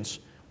 Missions,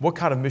 what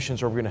kind of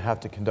missions are we going to have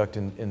to conduct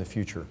in the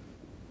future?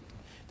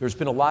 There's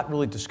been a lot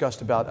really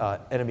discussed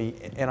about enemy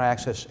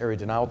anti-access area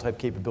denial type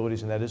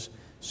capabilities, and that is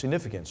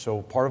significant.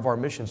 So part of our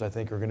missions, I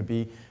think, are going to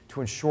be to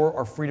ensure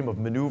our freedom of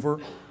maneuver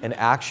and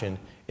action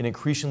in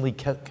increasingly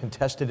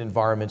contested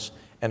environments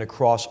and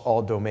across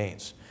all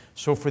domains.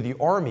 So for the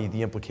Army,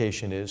 the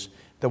implication is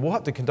that we'll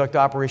have to conduct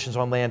operations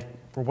on land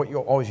for what you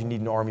always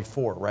need an Army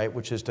for, right?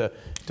 Which is to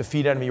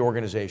defeat enemy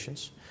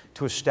organizations,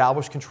 to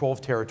establish control of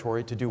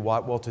territory, to do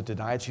what? Well, to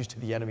deny its use to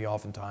the enemy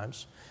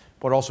oftentimes,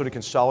 but also to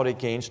consolidate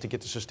gains to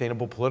get to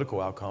sustainable political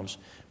outcomes.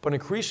 But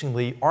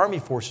increasingly, Army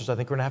forces, I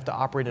think, are going to have to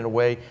operate in a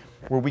way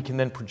where we can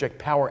then project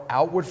power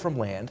outward from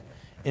land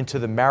into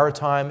the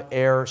maritime,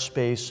 air,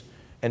 space,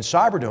 and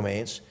cyber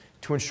domains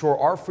to ensure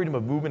our freedom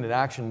of movement and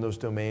action in those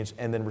domains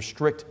and then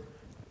restrict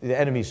the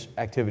enemy's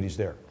activities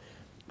there.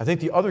 I think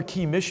the other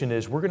key mission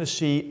is we're going to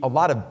see a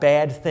lot of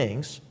bad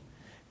things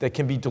that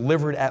can be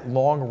delivered at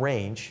long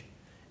range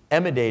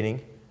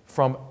emanating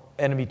from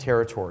enemy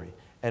territory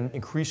and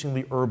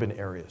increasingly urban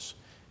areas.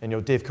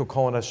 And Dave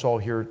Kilcullen, I saw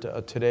here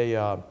today,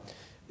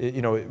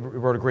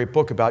 wrote a great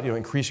book about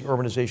increasing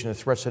urbanization and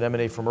threats that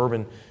emanate from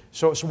urban.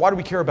 So why do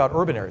we care about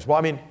urban areas? Well,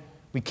 I mean,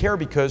 we care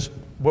because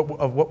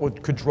of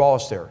what could draw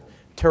us there.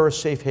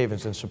 Terrorist safe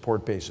havens and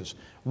support bases,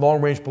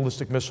 long-range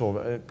ballistic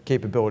missile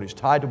capabilities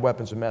tied to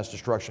weapons of mass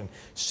destruction,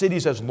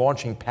 cities as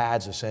launching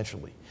pads,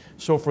 essentially.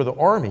 So for the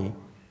Army,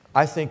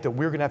 I think that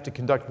we're going to have to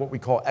conduct what we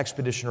call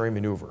expeditionary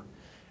maneuver,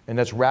 and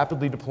that's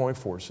rapidly deploying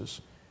forces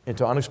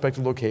into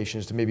unexpected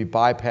locations to maybe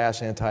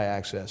bypass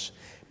anti-access.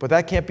 But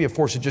that can't be a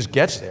force that just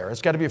gets there.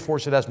 It's got to be a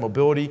force that has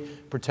mobility,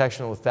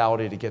 protection, and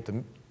lethality to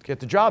get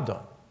the job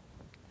done,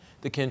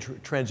 that can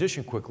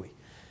transition quickly.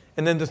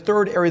 And then the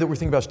third area that we're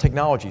thinking about is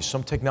technologies.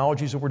 Some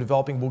technologies that we're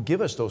developing will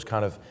give us those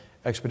kind of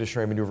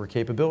expeditionary maneuver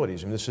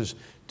capabilities. And this is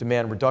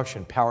demand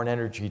reduction, power and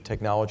energy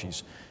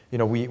technologies. You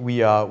know,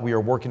 we are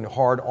working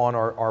hard on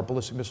our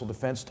ballistic missile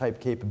defense type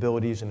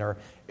capabilities and our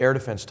air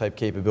defense type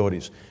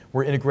capabilities.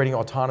 We're integrating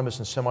autonomous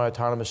and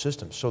semi-autonomous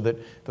systems so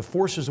that the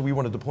forces that we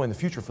want to deploy in the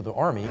future for the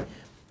Army,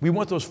 we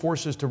want those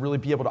forces to really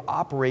be able to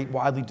operate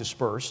widely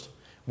dispersed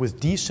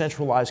with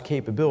decentralized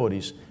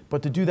capabilities,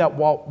 but to do that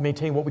while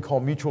maintaining what we call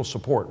mutual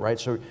support, right?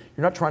 So you're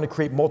not trying to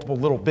create multiple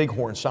little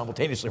bighorns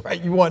simultaneously, right?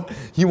 You want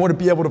to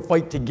be able to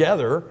fight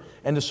together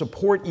and to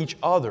support each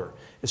other.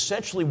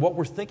 Essentially, what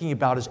we're thinking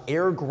about is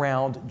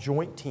air-ground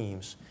joint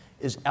teams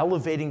is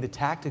elevating the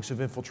tactics of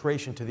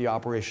infiltration to the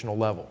operational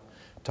level.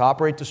 To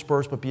operate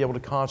dispersed, but be able to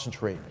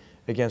concentrate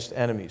against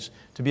enemies,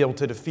 to be able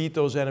to defeat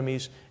those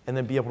enemies, and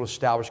then be able to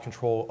establish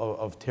control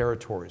of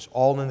territories,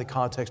 all in the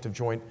context of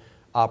joint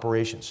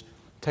operations.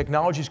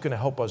 Technology is going to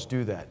help us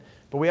do that,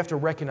 but we have to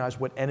recognize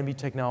what enemy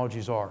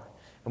technologies are,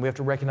 and we have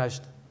to recognize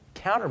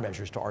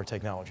countermeasures to our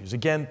technologies.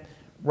 Again,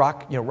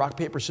 rock,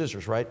 paper,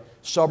 scissors, right?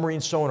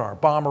 Submarine sonar,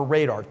 bomber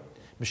radar,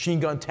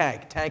 machine gun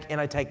tank,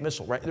 anti-tank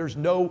missile, right? There's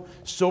no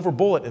silver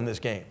bullet in this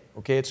game,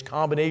 okay? It's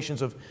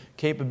combinations of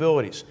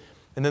capabilities.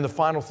 And then the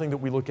final thing that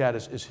we look at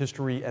is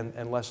history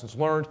and lessons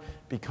learned,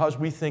 because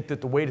we think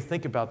that the way to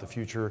think about the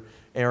future,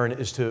 Aaron,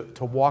 is to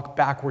walk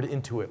backward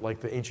into it like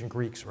the ancient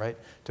Greeks, right?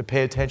 To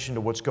pay attention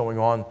to what's going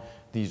on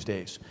these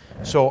days.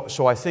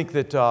 So I think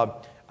that,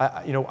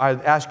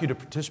 I'd ask you to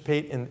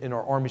participate in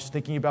our Army's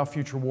thinking about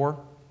future war.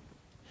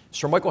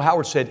 Sir Michael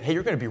Howard said, hey,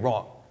 you're going to be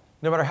wrong.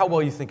 No matter how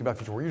well you think about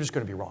future war, you're just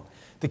going to be wrong.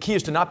 The key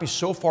is to not be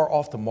so far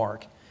off the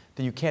mark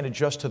that you can't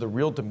adjust to the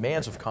real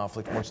demands of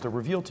conflict once they're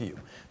revealed to you.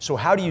 So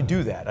how do you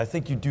do that? I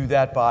think you do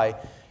that by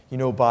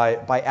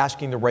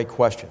asking the right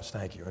questions.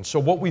 Thank you. And so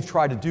what we've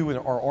tried to do in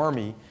our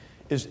Army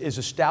is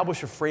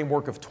establish a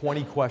framework of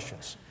 20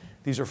 questions.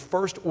 These are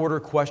first-order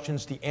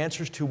questions, the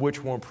answers to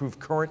which will improve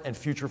current and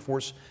future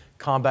force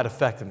combat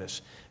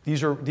effectiveness.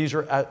 These are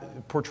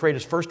portrayed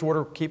as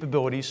first-order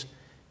capabilities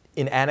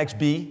in Annex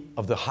B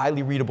of the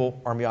highly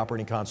readable Army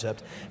operating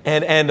concept,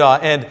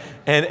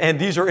 and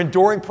these are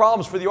enduring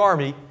problems for the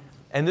Army.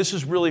 And this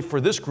is really, for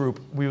this group,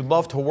 we would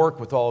love to work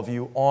with all of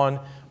you on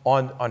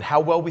how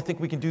well we think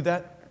we can do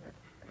that,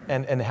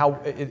 and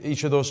how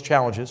each of those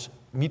challenges,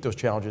 meet those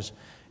challenges,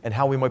 and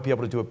how we might be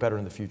able to do it better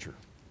in the future.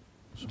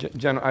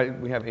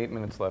 Jen, we have 8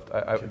 minutes left.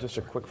 Just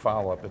a quick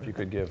follow-up, if you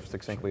could give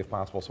succinctly if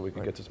possible, so we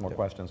can get to some more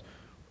questions.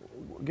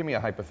 Give me a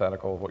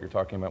hypothetical of what you're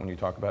talking about when you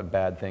talk about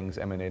bad things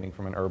emanating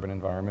from an urban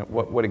environment.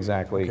 What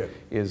exactly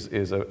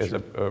is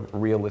a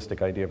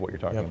realistic idea of what you're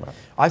talking about?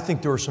 I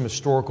think there are some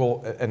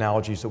historical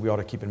analogies that we ought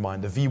to keep in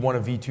mind. The V1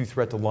 and V2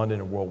 threat to London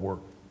in World War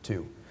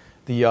II.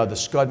 The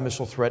Scud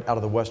missile threat out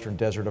of the western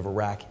desert of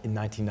Iraq in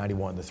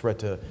 1991, the threat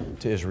to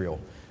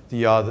Israel.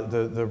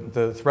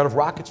 The threat of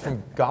rockets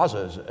from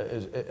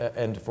Gaza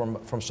and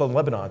from southern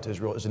Lebanon to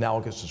Israel is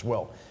analogous as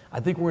well. I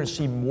think we're going to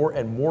see more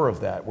and more of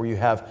that, where you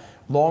have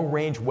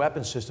long-range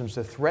weapon systems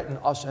that threaten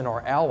us and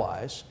our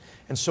allies.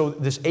 And so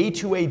this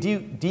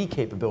A2AD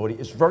capability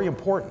is very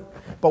important,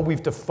 but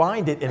we've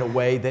defined it in a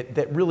way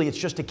that really it's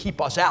just to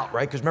keep us out,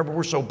 right? Because remember,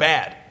 we're so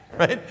bad,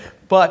 right?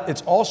 But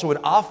it's also an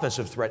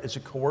offensive threat. It's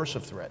a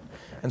coercive threat.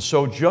 And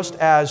so just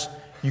as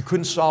you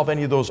couldn't solve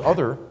any of those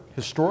other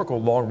historical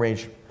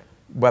long-range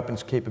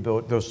weapons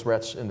capability, those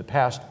threats in the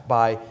past,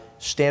 by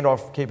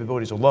standoff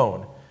capabilities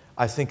alone,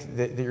 I think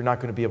that you're not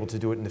going to be able to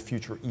do it in the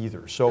future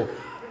either. So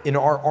in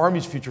our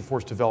Army's future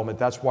force development,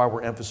 that's why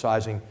we're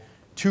emphasizing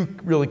two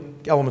really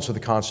elements of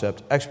the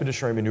concept: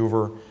 expeditionary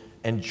maneuver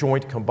and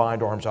joint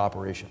combined arms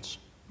operations.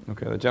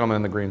 Okay, the gentleman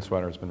in the green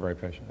sweater has been very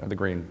patient. The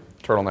green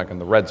turtleneck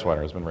and the red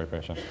sweater has been very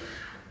patient.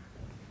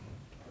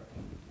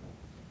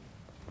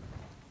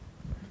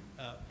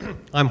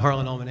 I'm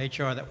Harlan Ullman,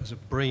 HR. That was a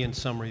brilliant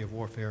summary of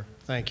warfare.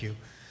 Thank you.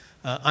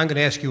 I'm going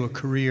to ask you a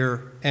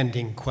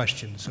career-ending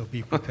question, so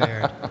be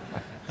prepared.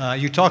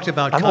 You talked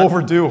about... I'm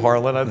overdue,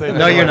 Harlan, I think.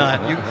 No, you're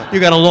not. You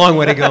got a long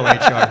way to go,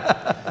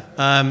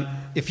 HR.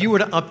 If you were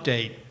to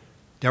update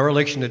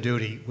Dereliction of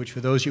Duty, which for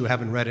those of you who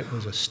haven't read it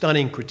was a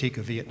stunning critique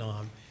of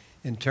Vietnam,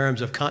 in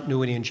terms of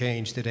continuity and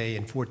change today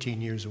in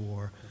 14 years of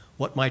war,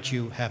 what might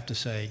you have to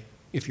say,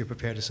 if you're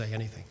prepared to say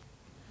anything?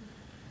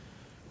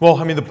 Well,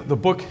 I mean, the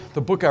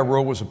book I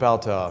wrote was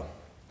about,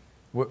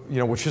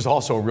 which is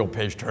also a real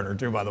page turner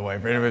too, by the way.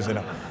 For anyways,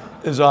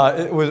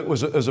 it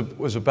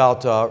was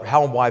about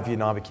how and why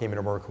Vietnam became an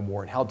American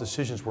war, and how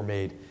decisions were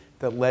made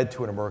that led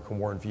to an American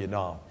war in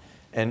Vietnam.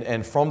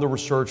 And from the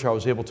research, I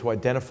was able to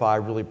identify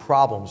really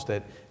problems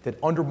that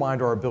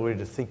undermined our ability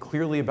to think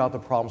clearly about the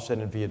problem set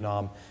in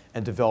Vietnam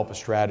and develop a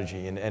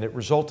strategy. And it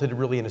resulted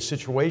really in a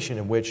situation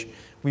in which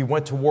we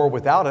went to war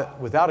without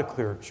a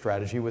clear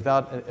strategy,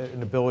 without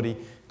an ability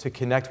to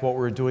connect what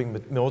we were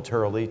doing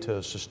militarily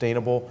to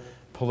sustainable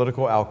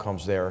political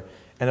outcomes there.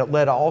 And it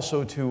led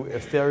also to a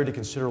failure to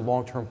consider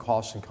long-term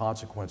costs and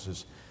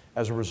consequences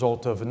as a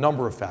result of a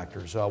number of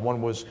factors.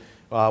 One was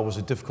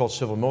a difficult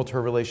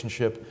civil-military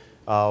relationship.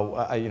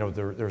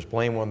 There's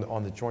blame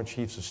on the Joint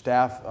Chiefs of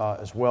Staff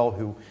as well,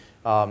 who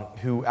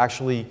who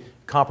actually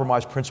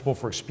compromise principle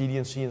for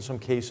expediency in some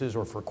cases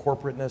or for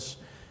corporateness.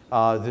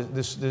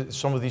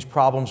 Some of these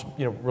problems,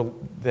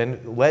 then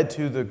led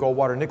to the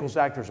Goldwater-Nichols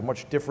Act. There's a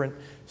much different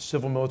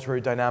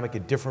civil-military dynamic, a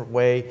different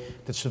way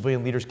that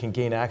civilian leaders can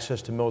gain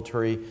access to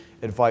military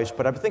advice.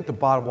 But I think the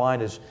bottom line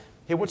is,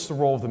 hey, what's the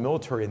role of the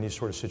military in these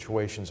sort of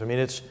situations? I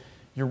mean,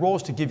 your role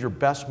is to give your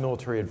best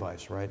military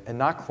advice, right? And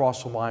not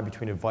cross the line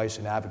between advice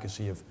and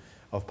advocacy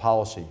of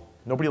policy.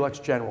 Nobody elects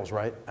generals,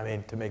 right? I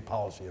mean, to make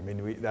policy. I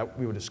mean,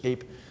 we would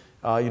escape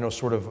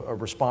sort of a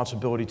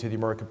responsibility to the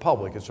American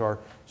public. It's our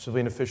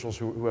civilian officials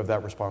who have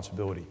that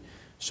responsibility.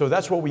 So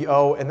that's what we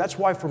owe, and that's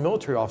why for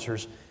military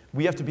officers,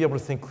 we have to be able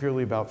to think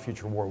clearly about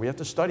future war. We have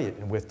to study it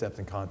in width, depth,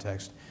 and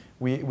context.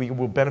 We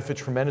will benefit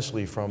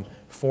tremendously from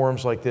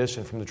forums like this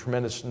and from the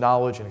tremendous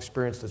knowledge and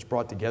experience that's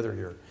brought together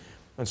here.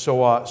 And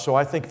so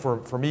I think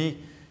for me,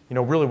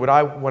 really what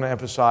I want to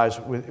emphasize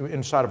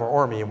inside of our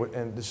Army,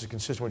 and this is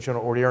consistent with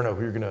General Odierno,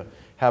 who you're going to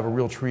have a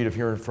real treat of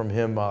hearing from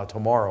him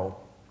tomorrow,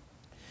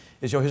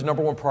 is his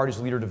number one priority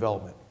is leader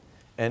development.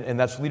 And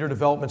that's leader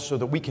development so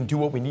that we can do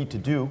what we need to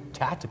do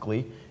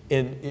tactically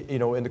in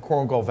the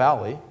Korengal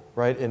Valley,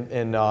 right?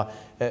 In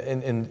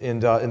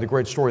the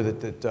great story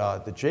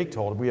that Jake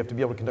told, we have to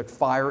be able to conduct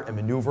fire and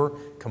maneuver,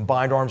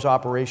 combined arms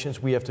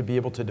operations. We have to be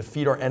able to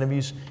defeat our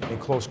enemies in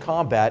close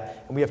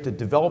combat, and we have to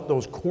develop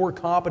those core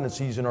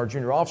competencies in our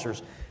junior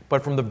officers.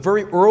 But from the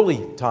very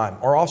early time,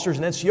 our officers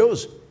and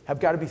NCOs have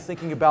got to be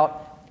thinking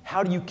about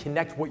how do you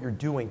connect what you're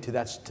doing to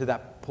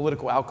that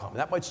political outcome. And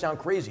that might sound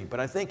crazy, but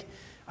I think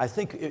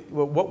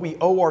what we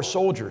owe our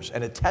soldiers,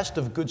 and a test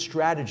of good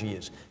strategy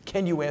is,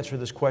 can you answer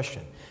this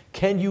question?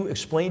 Can you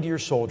explain to your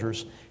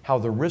soldiers how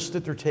the risks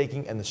that they're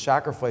taking and the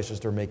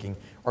sacrifices they're making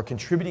are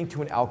contributing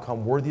to an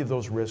outcome worthy of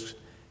those risks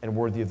and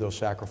worthy of those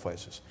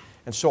sacrifices?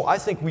 And so I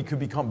think we could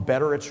become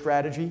better at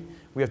strategy.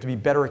 We have to be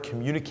better at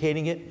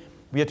communicating it.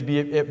 We have to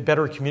be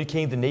better at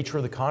communicating the nature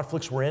of the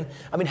conflicts we're in.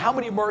 I mean, how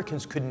many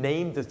Americans could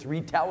name the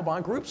 3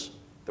 Taliban groups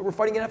that were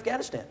fighting in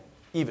Afghanistan,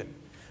 even?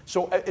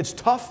 So it's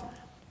tough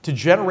to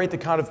generate the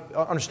kind of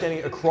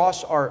understanding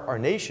across our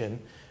nation,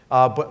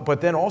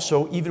 but then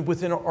also even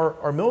within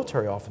our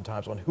military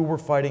oftentimes on who we're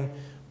fighting,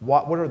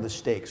 what are the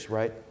stakes,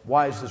 right?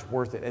 Why is this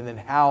worth it? And then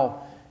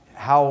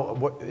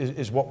what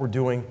is what we're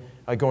doing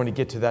going to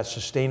get to that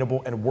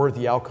sustainable and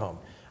worthy outcome?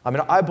 I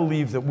mean, I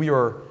believe that we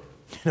are,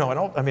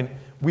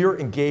 we are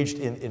engaged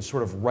in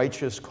sort of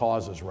righteous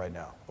causes right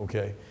now,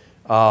 okay?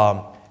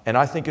 And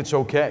I think it's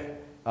okay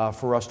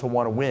for us to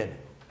want to win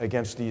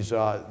against these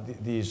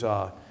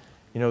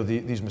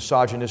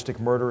misogynistic,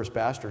 murderous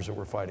bastards that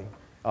we're fighting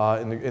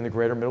in the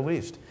greater Middle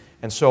East.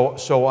 And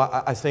so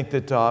I think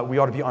that we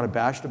ought to be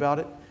unabashed about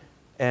it,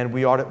 and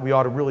we ought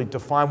to really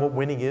define what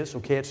winning is.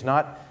 Okay, it's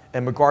not a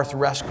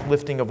MacArthur-esque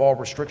lifting of all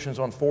restrictions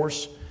on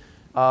force,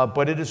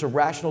 but it is a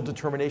rational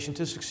determination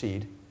to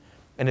succeed,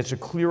 and it's a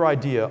clear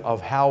idea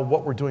of how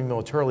what we're doing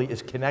militarily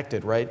is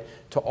connected, right,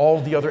 to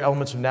all the other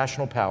elements of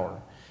national power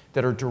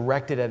that are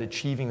directed at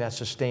achieving that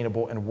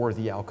sustainable and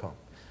worthy outcome.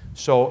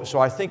 So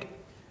I think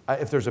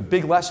if there's a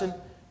big lesson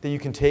that you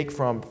can take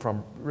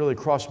from really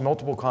across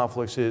multiple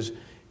conflicts is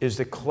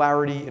that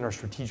clarity in our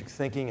strategic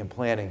thinking and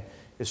planning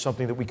is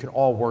something that we can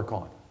all work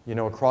on,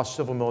 across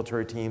civil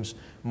military teams,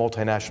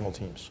 multinational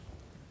teams.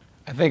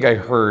 I think I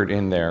heard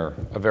in there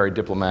a very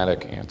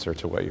diplomatic answer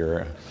to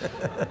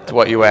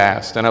what you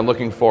asked, and I'm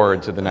looking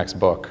forward to the next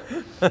book,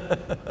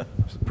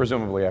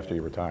 presumably after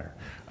you retire.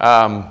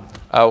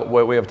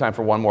 We have time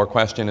for one more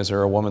question. Is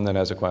there a woman that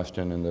has a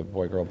question in the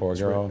boy, girl?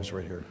 It's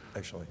right here,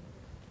 actually.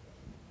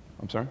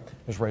 I'm sorry?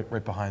 It's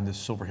right behind this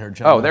silver-haired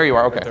gentleman. Oh, there you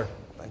are. Okay. Right there.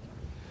 Thank you.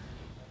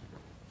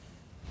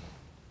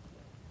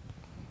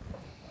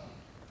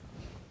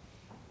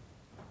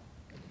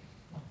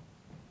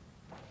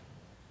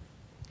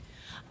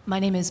 My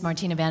name is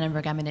Martina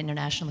Vandenberg. I'm an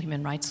international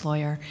human rights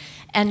lawyer.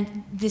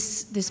 And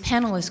this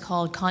panel is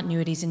called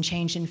Continuities and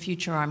Change in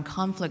Future Armed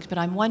Conflict. But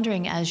I'm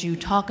wondering, as you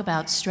talk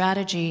about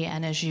strategy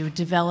and as you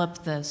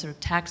develop the sort of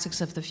tactics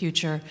of the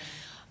future,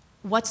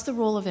 what's the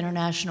role of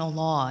international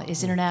law?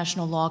 Is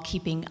international law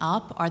keeping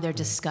up? Are there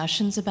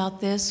discussions about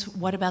this?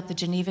 What about the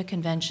Geneva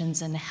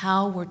Conventions and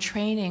how we're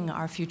training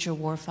our future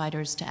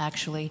warfighters to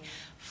actually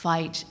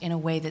fight in a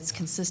way that's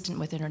consistent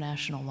with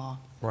international law?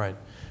 Right.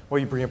 Well,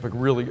 you bring up a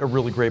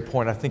really great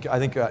point. I think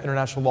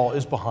international law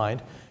is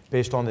behind,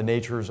 based on the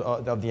natures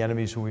of the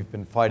enemies who we've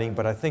been fighting.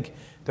 But I think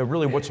that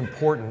really what's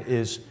important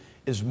is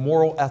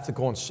moral,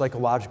 ethical, and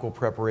psychological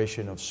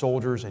preparation of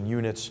soldiers and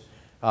units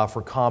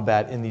for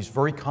combat in these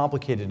very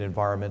complicated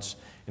environments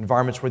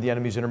where the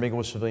enemies intermingle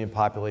with civilian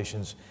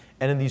populations,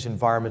 and in these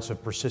environments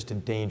of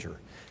persistent danger.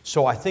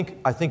 So I think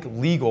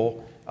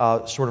legal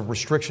sort of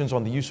restrictions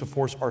on the use of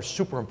force are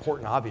super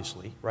important,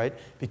 obviously, right?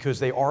 Because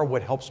they are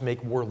what helps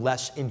make war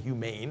less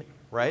inhumane,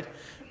 right?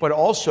 But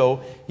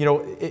also,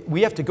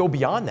 we have to go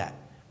beyond that.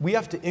 We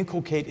have to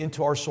inculcate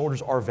into our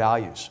soldiers our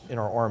values in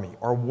our Army,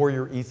 our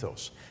warrior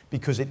ethos,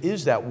 because it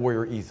is that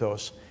warrior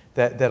ethos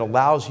that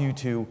allows you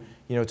to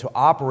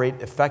operate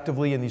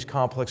effectively in these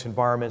complex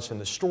environments. And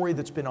the story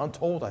that's been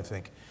untold, I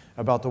think,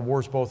 about the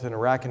wars both in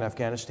Iraq and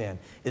Afghanistan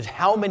is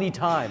how many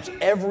times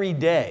every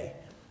day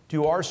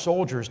do our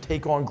soldiers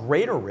take on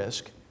greater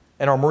risk,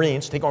 and our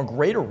Marines take on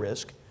greater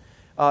risk,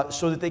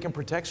 so that they can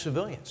protect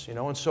civilians, you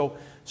know? And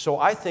so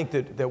I think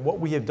that what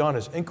we have done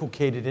is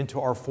inculcated into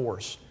our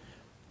force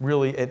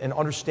really an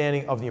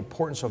understanding of the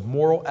importance of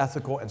moral,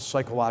 ethical, and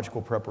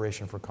psychological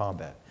preparation for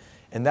combat.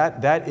 And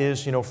that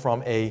is, you know,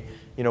 from a,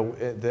 you know,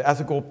 the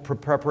ethical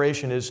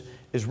preparation is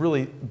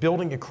really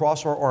building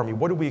across our Army.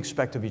 What do we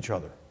expect of each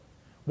other?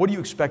 What do you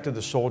expect of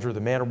the soldier, the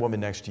man or woman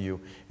next to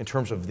you, in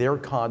terms of their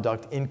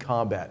conduct in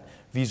combat,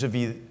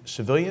 vis-a-vis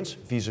civilians,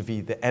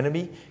 vis-a-vis the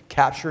enemy,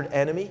 captured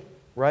enemy,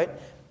 right?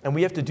 And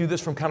we have to do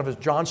this from kind of a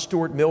John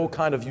Stuart Mill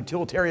kind of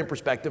utilitarian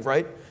perspective,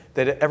 right?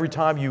 That every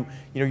time you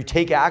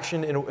take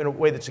action in a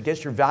way that's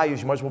against your values,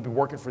 you might as well be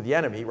working for the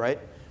enemy, right?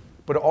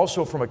 But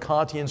also from a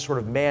Kantian sort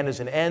of man as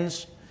an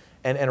ends,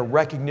 and a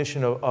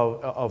recognition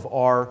of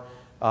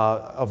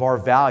our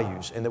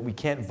values, and that we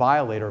can't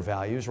violate our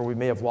values, or we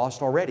may have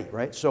lost already,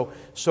 right? So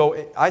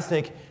I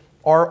think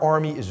our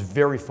Army is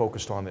very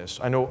focused on this.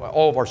 I know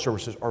all of our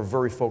services are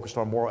very focused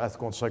on moral,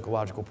 ethical, and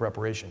psychological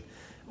preparation.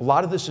 A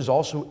lot of this is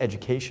also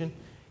education.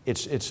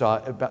 It's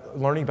about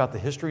learning about the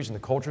histories and the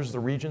cultures of the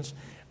regions.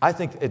 I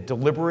think a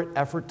deliberate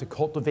effort to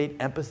cultivate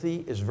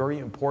empathy is very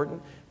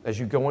important as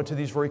you go into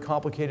these very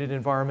complicated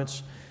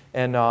environments.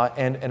 And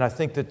I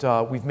think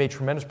that we've made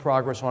tremendous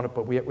progress on it,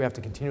 but we have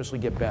to continuously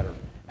get better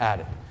at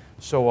it.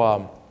 So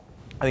I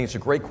think it's a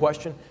great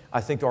question.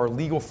 I think our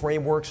legal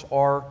frameworks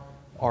are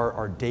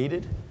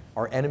dated.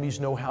 Our enemies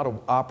know how to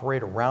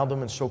operate around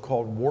them in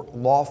so-called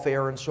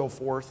lawfare and so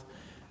forth.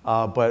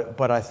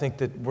 But I think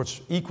that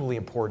what's equally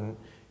important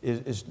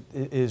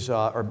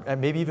or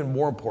maybe even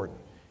more important,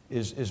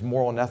 is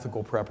moral and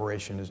ethical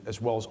preparation,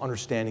 as well as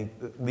understanding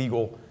the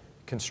legal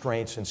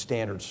constraints and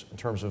standards in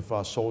terms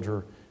of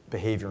soldier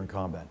behavior in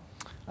combat.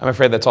 I'm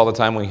afraid that's all the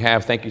time we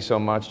have. Thank you so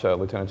much,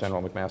 Lieutenant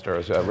General McMaster.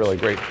 It was really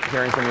great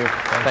hearing from you.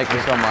 Thank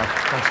you so much.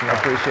 Thanks a lot. I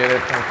appreciate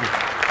it.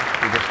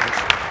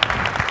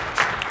 Thank you.